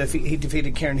 he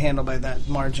defeated Karen Handel by that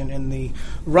margin in the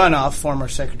runoff, former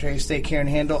Secretary of State Karen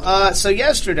Handel. So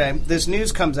yesterday, this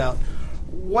news comes out.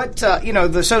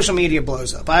 The social media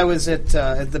blows up. I was at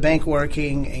the bank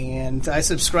working, and I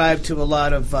subscribed to a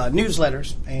lot of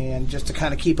newsletters, and just to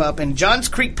kind of keep up. And Johns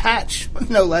Creek Patch,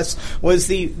 no less, was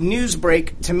the news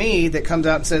break to me that comes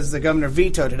out and says the governor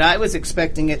vetoed it. I was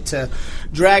expecting it to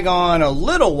drag on a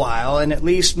little while and at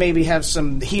least maybe have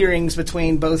some hearings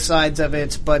between both sides of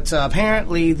it. But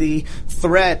apparently the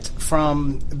threat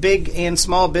from big and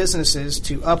small businesses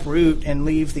to uproot and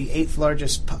leave the 8th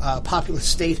largest populous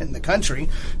state in the country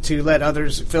to let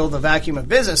others fill the vacuum of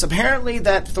business. Apparently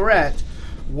that threat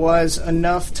was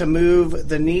enough to move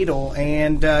the needle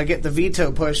and get the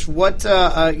veto pushed.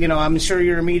 I'm sure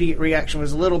your immediate reaction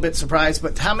was a little bit surprised,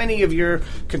 but how many of your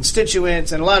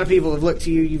constituents and a lot of people have looked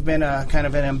to you, you've been a kind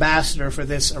of an ambassador for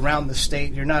this around the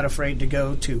state. You're not afraid to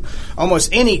go to almost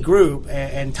any group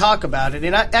and talk about it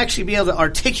and actually be able to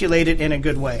articulate it in a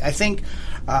good way. I think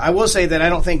I will say that I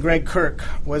don't think Greg Kirk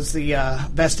was the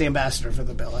best ambassador for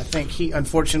the bill. I think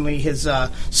unfortunately, his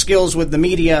skills with the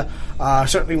media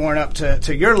certainly weren't up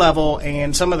to your level,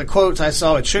 and some of the quotes I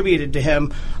saw attributed to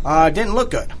him didn't look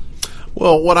good.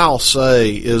 Well, what I'll say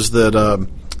is that,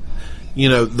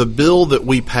 the bill that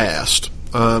we passed,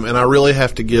 and I really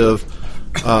have to give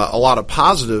a lot of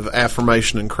positive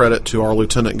affirmation and credit to our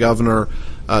Lieutenant Governor,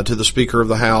 to the Speaker of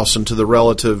the House, and to the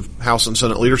relative House and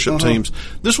Senate leadership teams.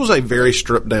 This was a very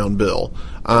stripped-down bill.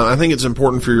 I think it's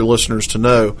important for your listeners to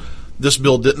know this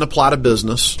bill didn't apply to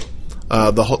business.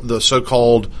 The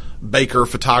so-called baker,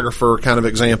 photographer kind of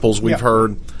examples we've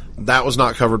heard, that was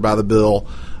not covered by the bill.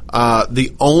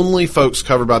 The only folks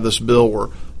covered by this bill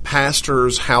were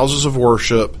pastors, houses of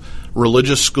worship,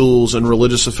 religious schools, and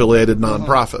religious-affiliated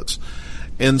nonprofits.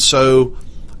 And so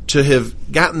to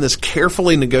have gotten this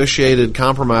carefully negotiated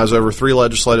compromise over 3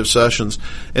 legislative sessions,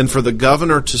 and for the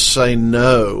governor to say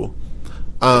no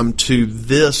to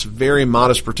this very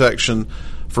modest protection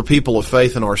for people of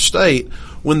faith in our state,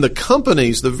 when the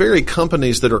companies, the very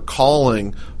companies that are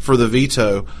calling for the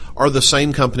veto, are the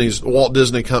same companies. Walt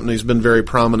Disney Company has been very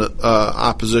prominent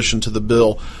opposition to the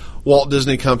bill. Walt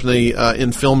Disney Company,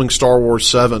 in filming Star Wars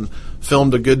 7,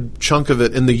 filmed a good chunk of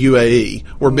it in the UAE,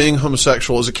 where being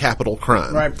homosexual is a capital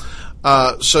crime.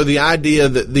 Right. So the idea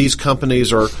that these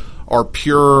companies are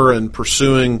pure and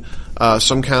pursuing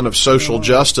some kind of social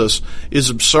justice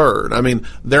is absurd. I mean,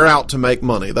 they're out to make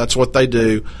money. That's what they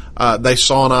do. They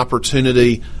saw an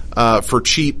opportunity for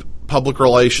cheap public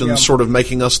relations, sort of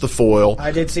making us the foil.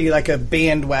 I did see like a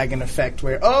bandwagon effect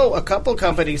where, a couple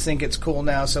companies think it's cool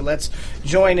now, so let's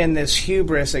join in this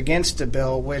hubris against a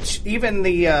bill, which even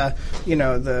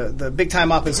the big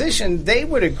time opposition, they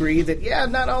would agree that,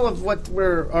 not all of what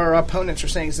our opponents are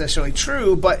saying is necessarily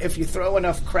true, but if you throw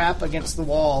enough crap against the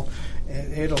wall,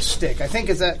 it'll stick. I think,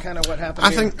 is that kind of what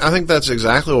happened here? I think that's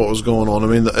exactly what was going on. I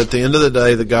mean, at the end of the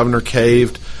day, the governor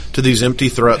caved to these empty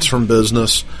threats from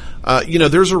business.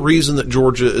 There's a reason that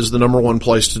Georgia is the number one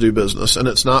place to do business, and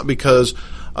it's not because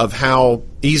of how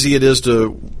easy it is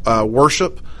to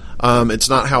worship. It's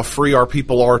not how free our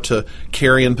people are to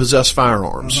carry and possess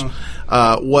firearms.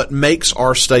 What makes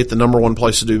our state the number one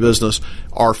place to do business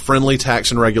are friendly tax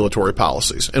and regulatory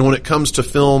policies. And when it comes to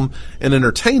film and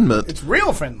entertainment, it's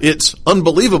real friendly. It's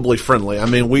unbelievably friendly. I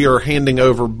mean, we are handing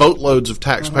over boatloads of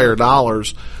taxpayer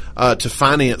dollars to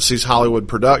finance these Hollywood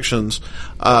productions.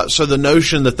 So the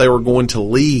notion that they were going to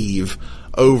leave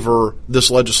over this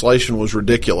legislation was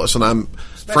ridiculous, and I'm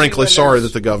frankly sorry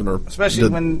that the governor especially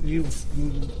when you've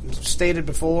stated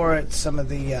before at some of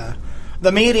the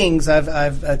meetings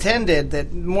I've attended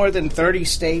that more than 30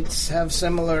 states have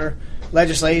similar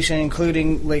legislation,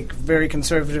 including like very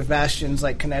conservative bastions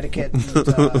like Connecticut.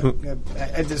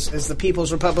 Is the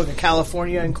People's Republic of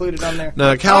California included on there?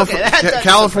 No,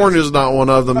 California is not one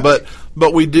of them,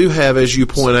 but we do have, as you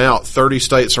point out, 30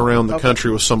 states around the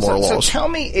country with similar laws. So tell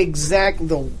me exactly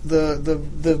the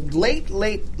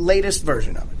latest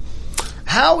version of it.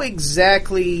 How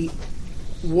exactly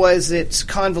was it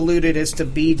convoluted as to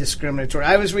be discriminatory?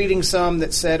 I was reading some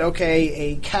that said, okay,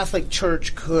 a Catholic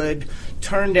church could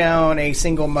turn down a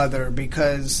single mother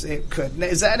because it could.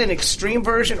 Is that an extreme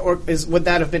version, or would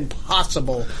that have been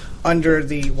possible under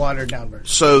the watered-down version?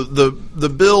 So the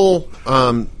bill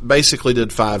basically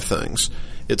did 5 things.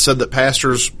 It said that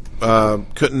pastors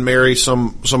couldn't marry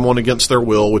someone against their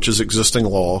will, which is existing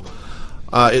law.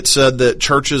 It said that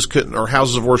churches couldn't, or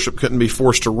houses of worship couldn't be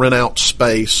forced to rent out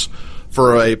space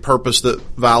for a purpose that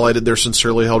violated their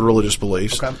sincerely held religious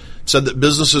beliefs. Okay. It said that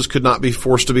businesses could not be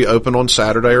forced to be open on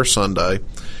Saturday or Sunday.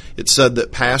 It said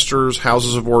that pastors,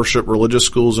 houses of worship, religious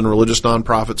schools, and religious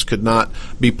nonprofits could not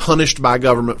be punished by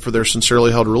government for their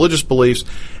sincerely held religious beliefs,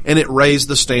 and it raised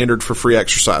the standard for free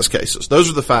exercise cases. Those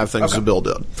are the 5 things the bill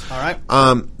did. All right.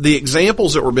 The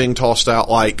examples that were being tossed out,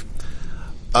 like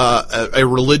a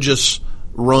religious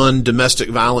run domestic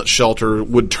violence shelter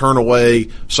would turn away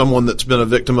someone that's been a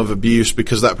victim of abuse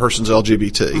because that person's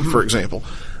LGBT, for example.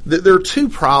 There are 2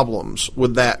 problems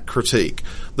with that critique.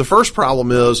 The first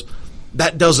problem is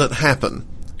that doesn't happen.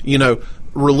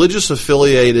 Religious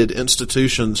affiliated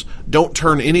institutions don't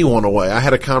turn anyone away. I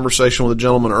had a conversation with a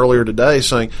gentleman earlier today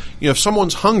saying, if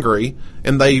someone's hungry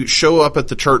and they show up at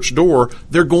the church door,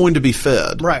 they're going to be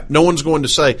fed. Right. No one's going to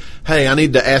say, hey, I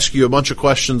need to ask you a bunch of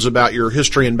questions about your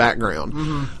history and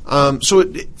background. So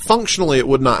functionally it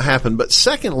would not happen. But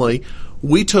secondly,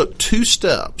 we took 2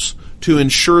 steps to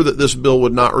ensure that this bill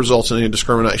would not result in any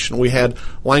discrimination. We had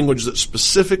language that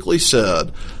specifically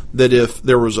said that if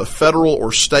there was a federal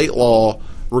or state law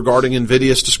regarding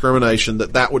invidious discrimination,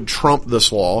 that would trump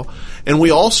this law. And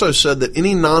we also said that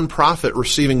any nonprofit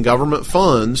receiving government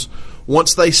funds,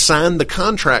 once they sign the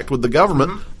contract with the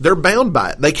government, they're bound by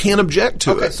it. They can't object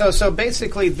to it. So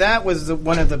basically that was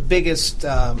one of the biggest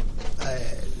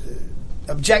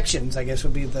objections, I guess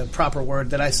would be the proper word,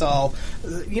 that I saw,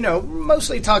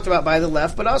 mostly talked about by the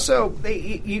left, but also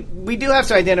we do have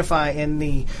to identify in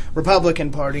the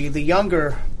Republican Party, the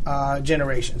younger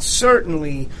generation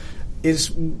certainly is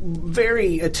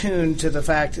very attuned to the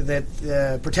fact that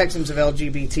the protections of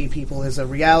LGBT people is a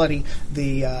reality.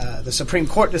 The Supreme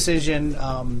Court decision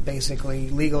basically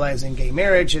legalizing gay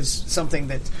marriage is something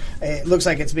that it looks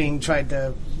like it's being tried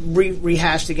to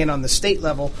rehashed again on the state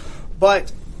level.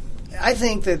 But I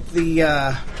think that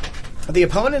the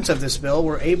opponents of this bill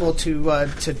were able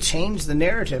to change the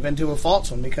narrative into a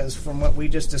false one, because from what we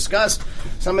just discussed,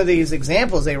 some of these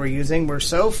examples they were using were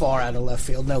so far out of left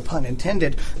field, no pun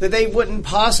intended, that they wouldn't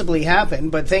possibly happen,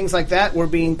 but things like that were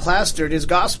being plastered as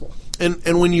gospel.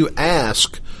 And when you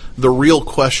ask the real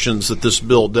questions that this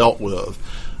bill dealt with,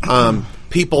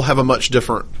 people have a much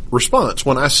different response.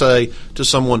 When I say to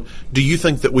someone, do you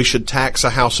think that we should tax a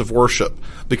house of worship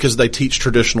because they teach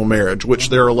traditional marriage, which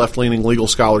there are left-leaning legal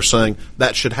scholars saying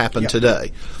that should happen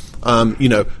today?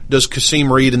 Does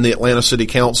Kasim Reed and the Atlanta City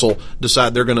Council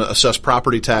decide they're going to assess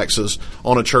property taxes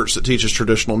on a church that teaches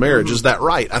traditional marriage? Is that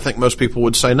right? I think most people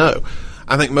would say no.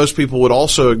 I think most people would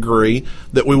also agree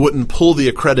that we wouldn't pull the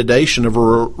accreditation of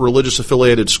a religious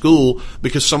affiliated school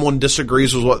because someone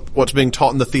disagrees with what's being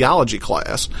taught in the theology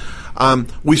class.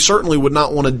 We certainly would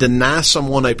not want to deny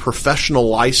someone a professional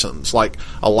license, like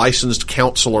a licensed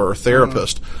counselor or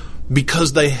therapist,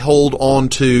 because they hold on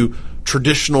to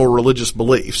traditional religious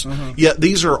beliefs. Yet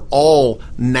these are all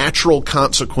natural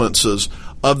consequences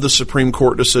of the Supreme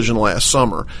Court decision last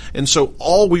summer. And so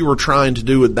all we were trying to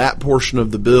do with that portion of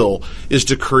the bill is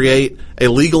to create a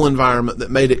legal environment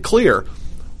that made it clear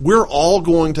we're all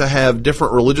going to have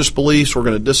different religious beliefs. We're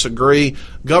going to disagree.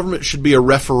 Government should be a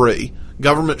referee.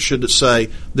 Government should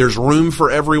say there's room for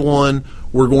everyone.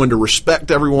 We're going to respect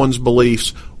everyone's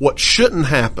beliefs. What shouldn't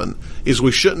happen is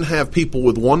we shouldn't have people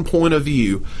with one point of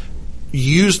view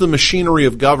use the machinery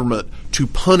of government to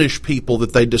punish people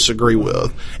that they disagree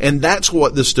with. And that's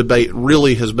what this debate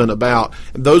really has been about.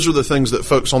 And those are the things that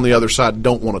folks on the other side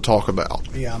don't want to talk about.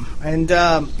 Yeah. And,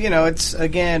 it's,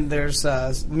 again, there's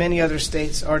many other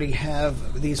states already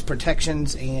have these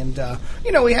protections. And,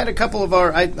 we had a couple of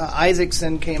our,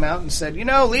 Isaacson came out and said,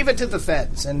 leave it to the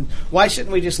feds. And why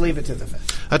shouldn't we just leave it to the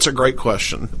feds? That's a great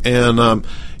question. And, I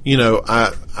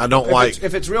don't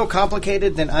if it's real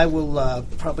complicated, then I will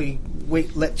probably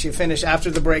let you finish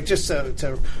after the break just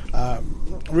to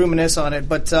reminisce on it.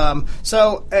 But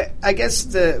I guess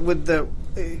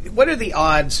what are the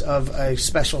odds of a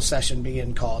special session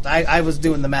being called? I was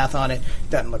doing the math on it.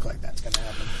 Doesn't look like that's going to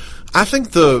happen. I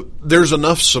think there's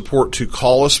enough support to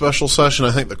call a special session.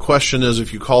 I think the question is,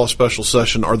 if you call a special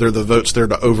session, are there the votes there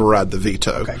to override the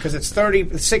veto? Okay, because it's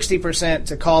 60%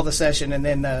 to call the session and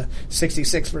then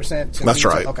 66% to That's veto.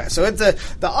 right. Okay, so the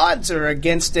odds are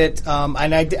against it.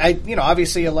 And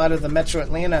obviously a lot of the Metro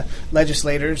Atlanta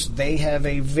legislators, they have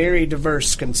a very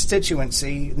diverse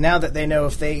constituency. Now that they know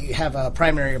if they have a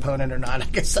primary opponent or not, I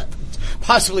guess that would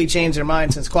possibly change their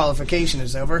mind since qualification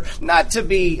is over. Not to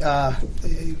be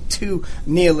too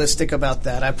nihilistic about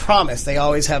that. I promise they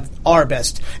always have our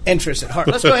best interests at heart.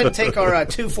 Let's go ahead and take our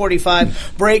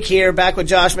 2:45 break here. Back with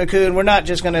Josh McCoon. We're not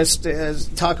just going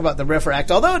to talk about the RFRA Act,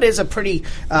 although it is a pretty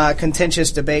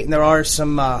contentious debate, and there are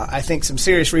some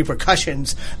serious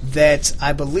repercussions that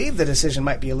I believe the decision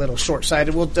might be a little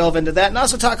short-sighted. We'll delve into that and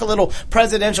also talk a little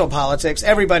presidential politics,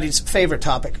 everybody's favorite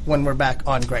topic, when we're back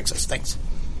on Greg's List. Thanks.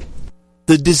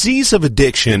 The disease of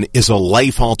addiction is a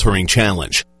life-altering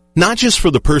challenge, not just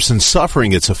for the person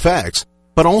suffering its effects,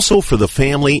 but also for the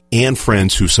family and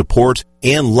friends who support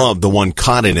and love the one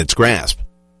caught in its grasp.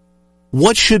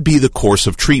 What should be the course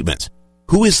of treatment?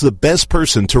 Who is the best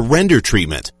person to render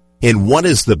treatment? And what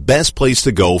is the best place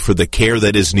to go for the care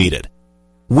that is needed?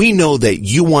 We know that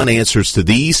you want answers to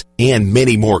these and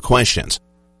many more questions.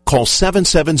 Call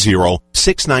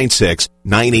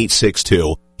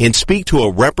 770-696-9862 and speak to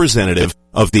a representative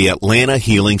of the Atlanta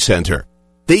Healing Center.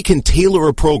 They can tailor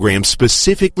a program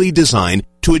specifically designed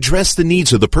to address the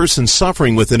needs of the person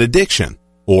suffering with an addiction,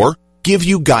 or give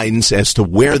you guidance as to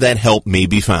where that help may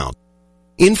be found.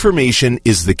 Information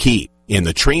is the key, and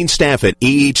the trained staff at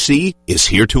AHC is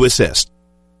here to assist.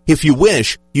 If you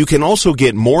wish, you can also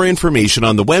get more information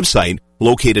on the website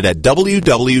located at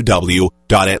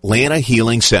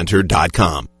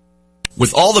www.atlantahealingcenter.com.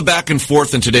 With all the back and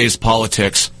forth in today's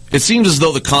politics, it seems as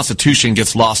though the Constitution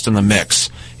gets lost in the mix.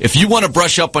 If you want to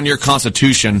brush up on your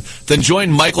Constitution, then join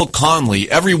Michael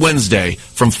Conley every Wednesday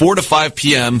from 4 to 5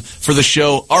 p.m. for the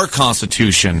show Our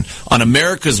Constitution on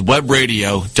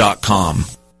americaswebradio.com.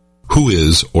 Who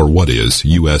is or what is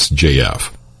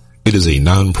USJF? It is a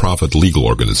non-profit legal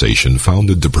organization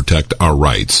founded to protect our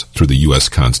rights through the U.S.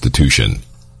 Constitution.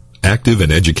 Active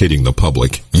in educating the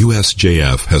public,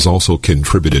 USJF has also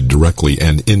contributed directly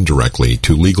and indirectly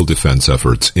to legal defense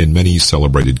efforts in many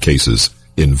celebrated cases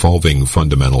involving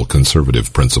fundamental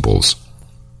conservative principles.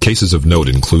 Cases of note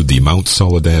include the Mount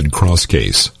Soledad Cross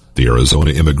case, the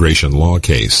Arizona immigration law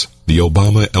case, the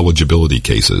Obama eligibility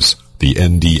cases, the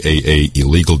NDAA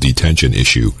illegal detention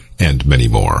issue, and many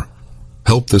more.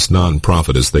 Help this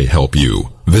nonprofit as they help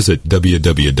you. Visit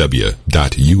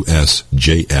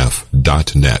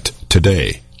www.usjf.net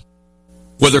today.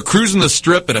 Whether cruising the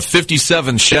strip in a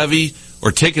 57 Chevy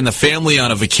or taking the family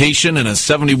on a vacation in a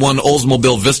 71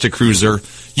 Oldsmobile Vista Cruiser,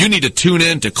 you need to tune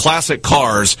in to Classic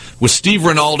Cars with Steve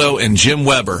Ronaldo and Jim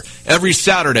Weber every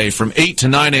Saturday from 8 to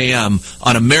 9 a.m.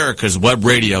 on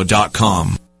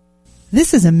americaswebradio.com.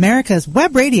 This is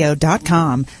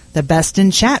americaswebradio.com, the best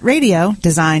in chat radio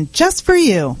designed just for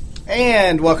you.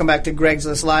 And welcome back to Greg's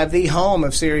List Live, the home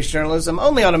of serious journalism,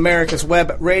 only on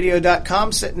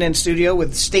americaswebradio.com. Sitting in studio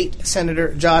with State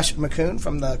Senator Josh McKoon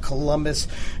from the Columbus,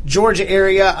 Georgia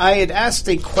area. I had asked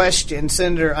a question.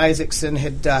 Senator Isakson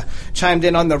had chimed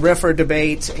in on the RFRA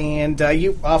debate, and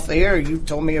you, off the air, you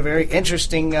told me a very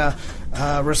interesting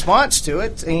response to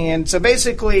it. And so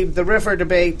basically, the RFRA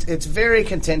debate, it's very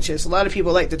contentious. A lot of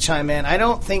people like to chime in. I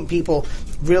don't think people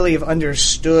really have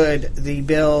understood the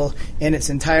bill in its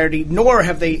entirety, nor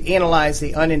have they analyzed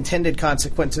the unintended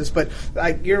consequences. But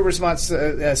your response,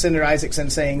 Senator Isakson,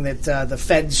 saying that the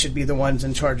feds should be the ones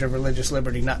in charge of religious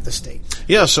liberty, not the state.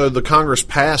 Yeah, so the Congress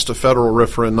passed a federal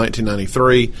RFRA in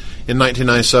 1993. In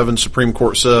 1997, Supreme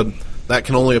Court said that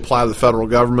can only apply to the federal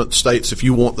government. States, if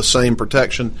you want the same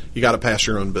protection, you got to pass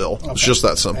your own bill. Okay. It's just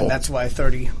that simple. And that's why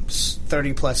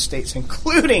 30-plus states,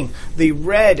 including the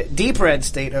deep red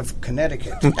state of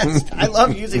Connecticut. I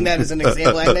love using that as an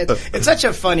example. And it's such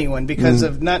a funny one because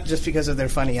of not just because of their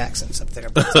funny accents up there.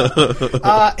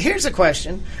 But, here's a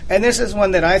question, and this is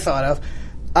one that I thought of.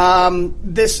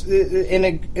 This,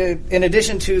 in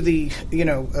addition to the,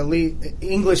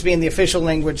 English being the official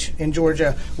language in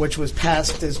Georgia, which was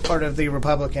passed as part of the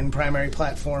Republican primary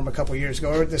platform a couple years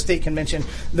ago, or the state convention,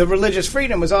 the religious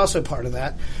freedom was also part of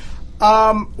that.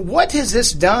 What has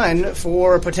this done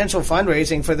for potential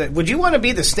fundraising for the? Would you want to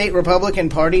be the state Republican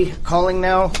Party calling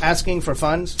now, asking for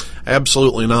funds?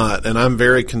 Absolutely not, and I'm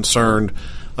very concerned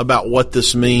about what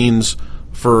this means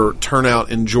for turnout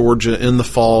in Georgia in the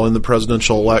fall in the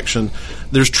presidential election.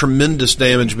 There's tremendous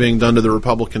damage being done to the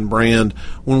Republican brand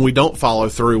when we don't follow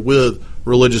through with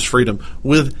religious freedom,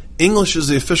 with English as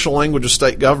the official language of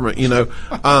state government.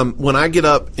 When I get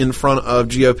up in front of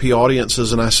GOP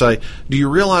audiences and I say, do you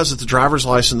realize that the driver's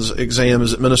license exam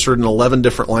is administered in 11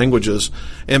 different languages?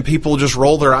 And people just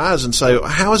roll their eyes and say,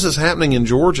 how is this happening in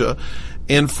Georgia?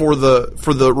 And for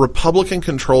the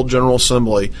Republican-controlled General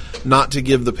Assembly not to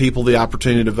give the people the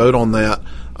opportunity to vote on that,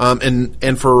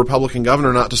 and for a Republican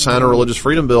governor not to sign a religious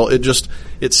freedom bill, it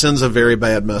sends a very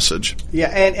bad message. Yeah,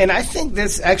 and I think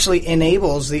this actually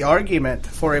enables the argument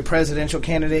for a presidential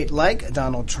candidate like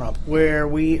Donald Trump, where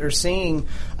we are seeing,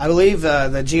 I believe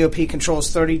the GOP controls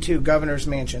 32 governor's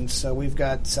mansions, so we've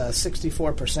got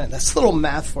 64%. That's a little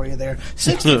math for you there.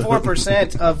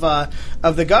 64%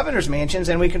 of the governor's mansions,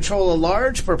 and we control a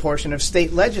large proportion of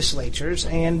state legislatures.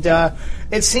 And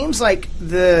it seems like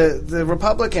the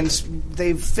Republicans,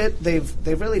 they've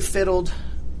really fiddled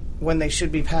when they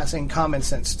should be passing common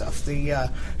sense stuff.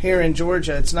 Here in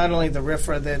Georgia, it's not only the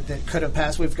RFRA that could have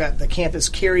passed. We've got the campus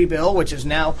carry bill, which is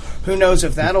now, who knows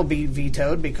if that'll be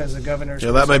vetoed because the governor's...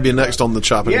 Yeah, that may be next on the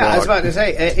chopping block. Yeah, I was about to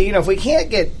say, if we can't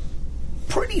get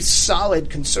pretty solid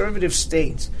conservative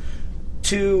states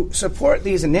to support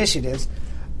these initiatives,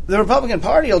 the Republican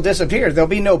Party will disappear. There'll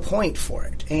be no point for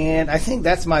it. And I think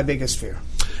that's my biggest fear.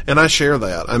 And I share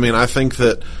that. I mean, I think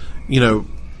that,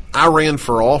 I ran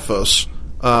for office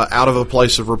out of a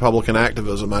place of Republican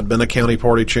activism. I'd been a county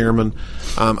party chairman.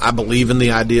 I believe in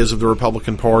the ideas of the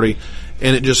Republican Party.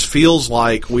 And it just feels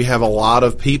like we have a lot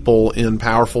of people in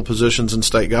powerful positions in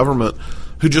state government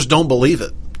who just don't believe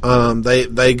it.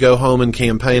 They go home and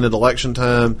campaign at election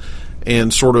time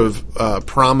and sort of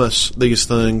promise these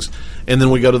things, and then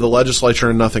we go to the legislature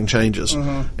and nothing changes.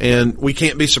 And we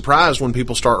can't be surprised when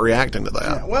people start reacting to that.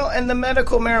 Yeah, well, and the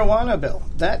medical marijuana bill,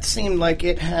 that seemed like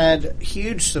it had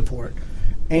huge support,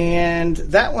 and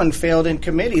that one failed in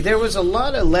committee. There was a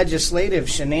lot of legislative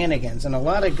shenanigans and a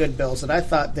lot of good bills that I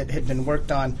thought that had been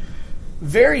worked on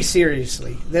very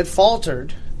seriously that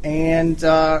faltered. And,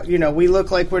 we look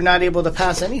like we're not able to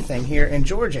pass anything here in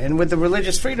Georgia. And with the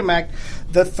Religious Freedom Act,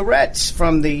 the threats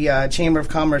from the Chamber of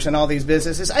Commerce and all these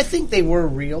businesses, I think they were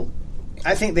real.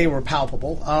 I think they were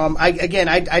palpable. I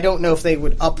don't know if they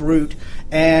would uproot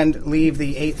and leave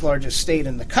the 8th largest state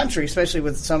in the country, especially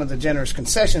with some of the generous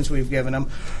concessions we've given them.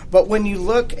 But when you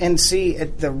look and see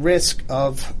at the risk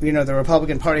of, the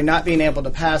Republican Party not being able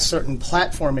to pass certain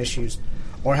platform issues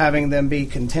or having them be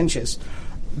contentious,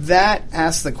 that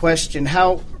asks the question,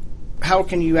 how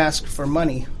can you ask for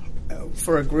money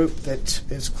for a group that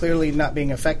is clearly not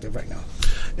being effective right now?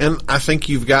 And I think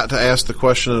you've got to ask the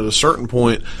question at a certain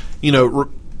point.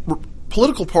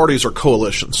 Political parties are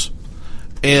coalitions.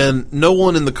 And no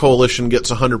one in the coalition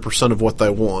gets 100% of what they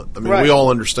want. I mean, we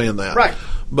all understand that. Right.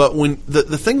 But when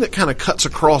the thing that kind of cuts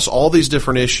across all these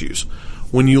different issues,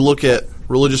 when you look at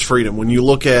religious freedom, when you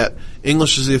look at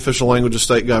English as the official language of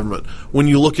state government, when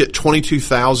you look at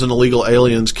 22,000 illegal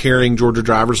aliens carrying Georgia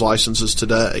driver's licenses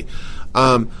today,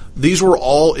 these were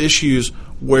all issues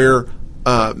where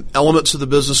elements of the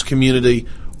business community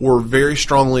were very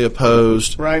strongly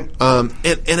opposed. Right. And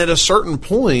at a certain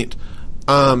point,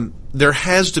 there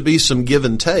has to be some give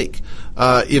and take.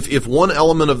 If one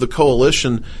element of the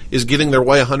coalition is getting their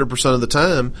way 100% of the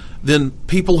time, then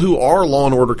people who are law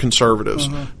and order conservatives,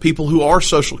 people who are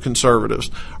social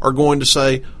conservatives, are going to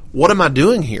say, what am I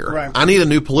doing here? Right. I need a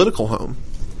new political home.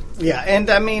 Yeah, and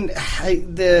I mean,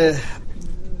 the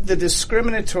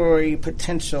discriminatory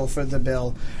potential for the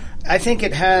bill, I think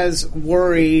it has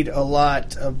worried a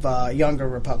lot of younger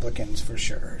Republicans for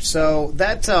sure. So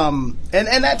that and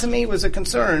that to me was a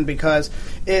concern because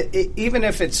even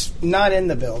if it's not in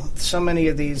the bill, so many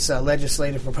of these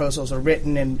legislative proposals are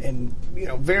written in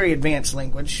very advanced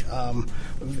language,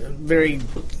 very,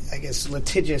 I guess,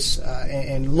 litigious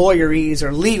and lawyerese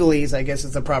or legalese, I guess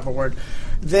is the proper word.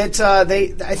 That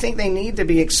I think they need to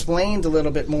be explained a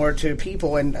little bit more to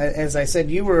people. And as I said,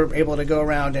 you were able to go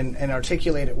around and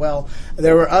articulate it well.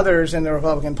 There were others in the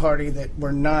Republican Party that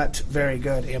were not very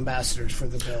good ambassadors for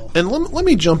the bill. And let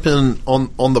me jump in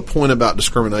on the point about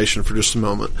discrimination for just a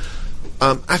moment.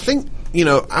 I think,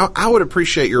 I would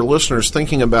appreciate your listeners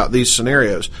thinking about these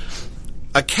scenarios.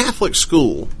 A Catholic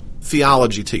school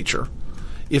theology teacher,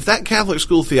 if that Catholic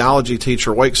school theology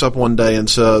teacher wakes up one day and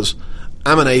says,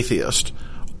 I'm an atheist,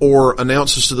 or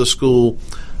announces to the school,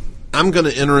 I'm going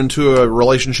to enter into a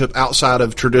relationship outside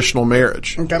of traditional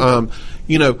marriage. Okay.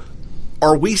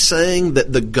 Are we saying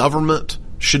that the government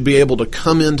should be able to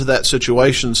come into that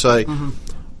situation and say,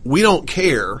 we don't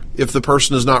care if the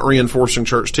person is not reinforcing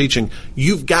church teaching.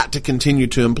 You've got to continue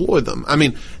to employ them. I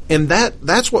mean, and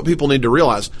that's what people need to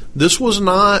realize. This was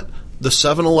not the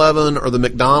 7-Eleven or the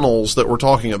McDonald's that we're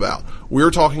talking about. We're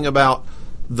talking about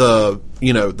the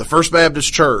First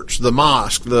Baptist Church, the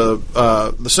mosque,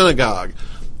 the synagogue.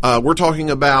 We're talking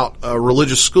about a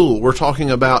religious school. We're talking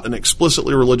about an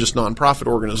explicitly religious nonprofit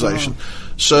organization.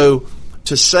 So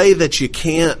to say that you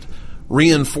can't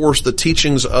reinforce the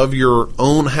teachings of your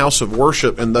own house of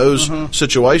worship in those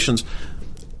situations,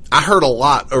 I heard a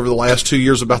lot over the last 2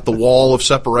 years about the wall of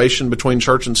separation between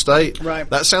church and state. Right.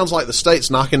 That sounds like the state's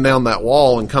knocking down that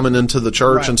wall and coming into the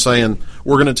church and saying,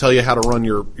 we're going to tell you how to run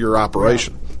your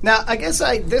operation. Right. Now, I guess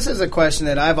this is a question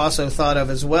that I've also thought of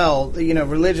as well.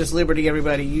 Religious liberty,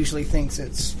 everybody usually thinks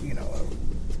it's,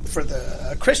 for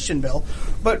the Christian bill.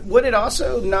 But would it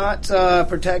also not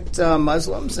protect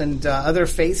Muslims and other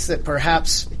faiths that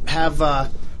perhaps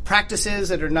have practices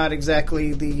that are not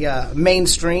exactly the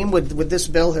mainstream? Would this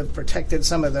bill have protected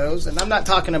some of those? And I'm not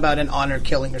talking about an honor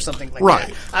killing or something like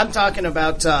that. I'm talking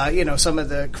about some of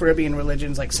the Caribbean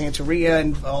religions like Santeria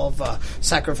involve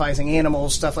sacrificing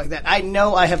animals, stuff like that. I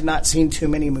know I have not seen too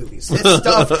many movies. This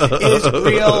stuff is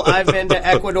real. I've been to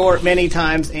Ecuador many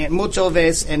times and mucho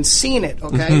veces and seen it.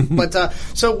 Okay, but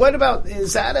so what about,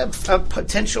 is that a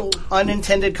potential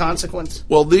unintended consequence?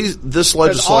 Well, this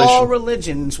legislation, all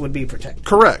religions would be protected.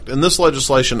 Correct. And this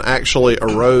legislation actually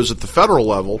arose at the federal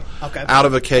level out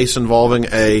of a case involving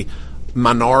a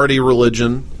minority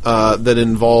religion that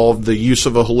involved the use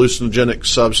of a hallucinogenic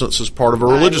substance as part of a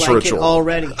religious ritual. It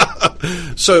already.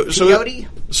 Peyote?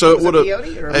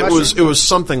 It was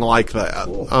something like that.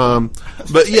 Cool.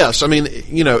 But yes, I mean,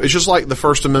 it's just like the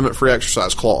First Amendment free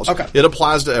exercise clause. Okay. It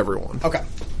applies to everyone. Okay.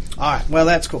 All right. Well,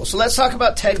 that's cool. So let's talk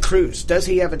about Ted Cruz. Does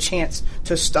he have a chance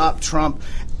to stop Trump?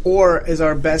 Or is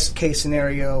our best case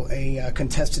scenario a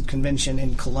contested convention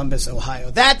in Columbus,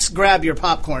 Ohio? That's grab your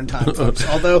popcorn time, folks.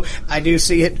 Although I do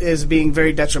see it as being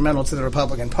very detrimental to the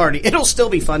Republican Party, it'll still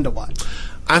be fun to watch.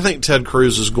 I think Ted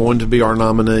Cruz is going to be our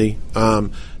nominee.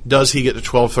 Does he get to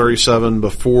 1237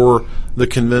 before the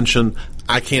convention?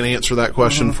 I can't answer that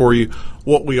question for you.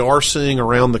 What we are seeing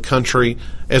around the country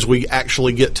as we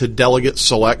actually get to delegate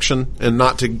selection, and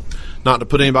not to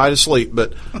put anybody to sleep,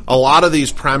 but a lot of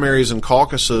these primaries and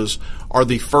caucuses are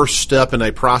the first step in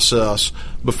a process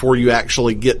before you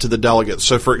actually get to the delegates.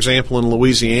 So, for example, in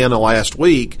Louisiana last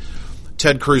week,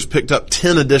 Ted Cruz picked up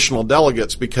 10 additional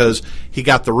delegates because he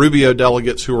got the Rubio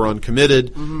delegates who were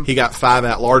uncommitted. He got 5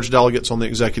 at-large delegates on the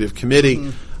executive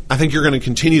committee. I think you're going to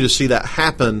continue to see that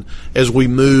happen as we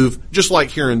move, just like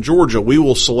here in Georgia. We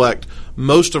will select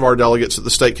most of our delegates at the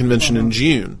state convention in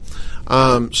June.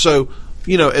 So,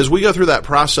 as we go through that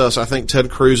process, I think Ted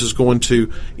Cruz is going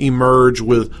to emerge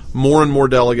with more and more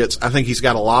delegates. I think he's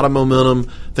got a lot of momentum.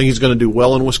 I think he's going to do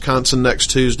well in Wisconsin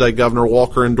next Tuesday. Governor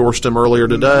Walker endorsed him earlier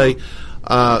today.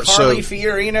 Carly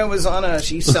Fiorina was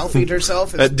she selfied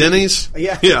herself at Denny's.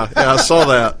 Yeah, I saw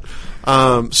that.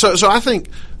 So I think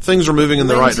things are moving in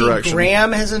the right direction.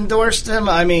 Graham has endorsed him.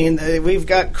 I mean, we've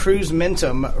got Cruz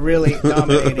Mentum really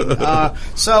dominating. I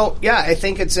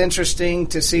think it's interesting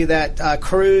to see that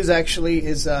Cruz actually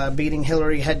is beating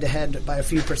Hillary head-to-head by a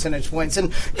few percentage points.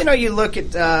 And, you look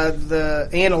at the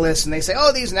analysts and they say,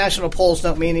 these national polls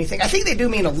don't mean anything. I think they do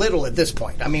mean a little at this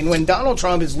point. I mean, when Donald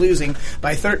Trump is losing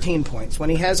by 13 points,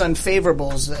 when he has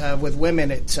unfavorables with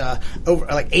women at over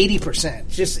like 80%,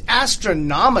 just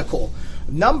astronomical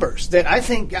numbers that I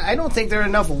don't think there are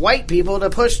enough white people to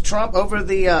push Trump over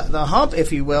the hump,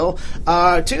 if you will,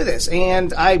 to this.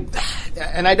 And I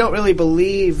don't really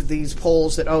believe these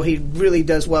polls that he really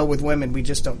does well with women, we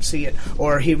just don't see it,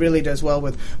 or he really does well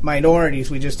with minorities,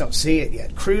 we just don't see it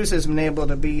yet. Cruz has been able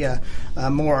to be a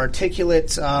more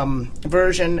articulate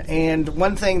version, and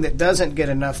one thing that doesn't get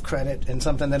enough credit, and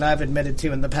something that I've admitted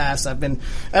to in the past,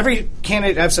 every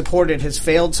candidate I've supported has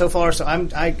failed so far, so I'm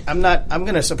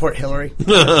going to support Hillary. I'm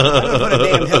going to put a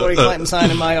damn Hillary Clinton sign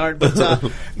in my yard. But,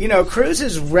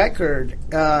 Cruz's record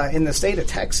in the state of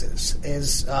Texas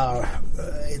is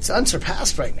it's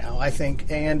unsurpassed right now, I think.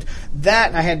 And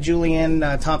that, I had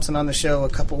Julianne Thompson on the show a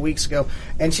couple weeks ago,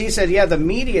 and she said, the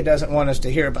media doesn't want us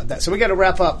to hear about that. So we got to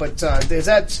wrap up. But is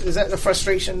that the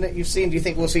frustration that you've seen? Do you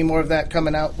think we'll see more of that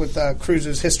coming out with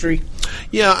Cruz's history?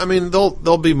 Yeah, I mean,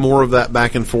 there'll be more of that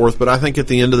back and forth. But I think at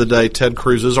the end of the day, Ted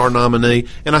Cruz is our nominee,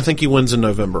 and I think he wins in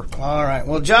November. All right.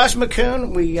 Well, Josh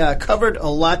McCoon, we covered a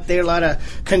lot there, a lot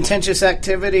of contentious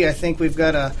activity. I think we've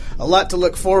got a lot to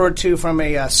look forward to from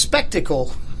a spectacle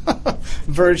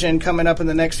version coming up in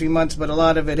the next few months, but a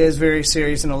lot of it is very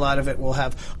serious, and a lot of it will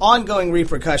have ongoing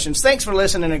repercussions. Thanks for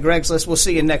listening to Greg's List. We'll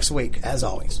see you next week, as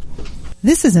always.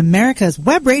 This is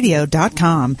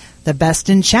AmericasWebRadio.com, the best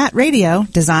in chat radio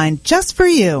designed just for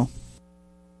you.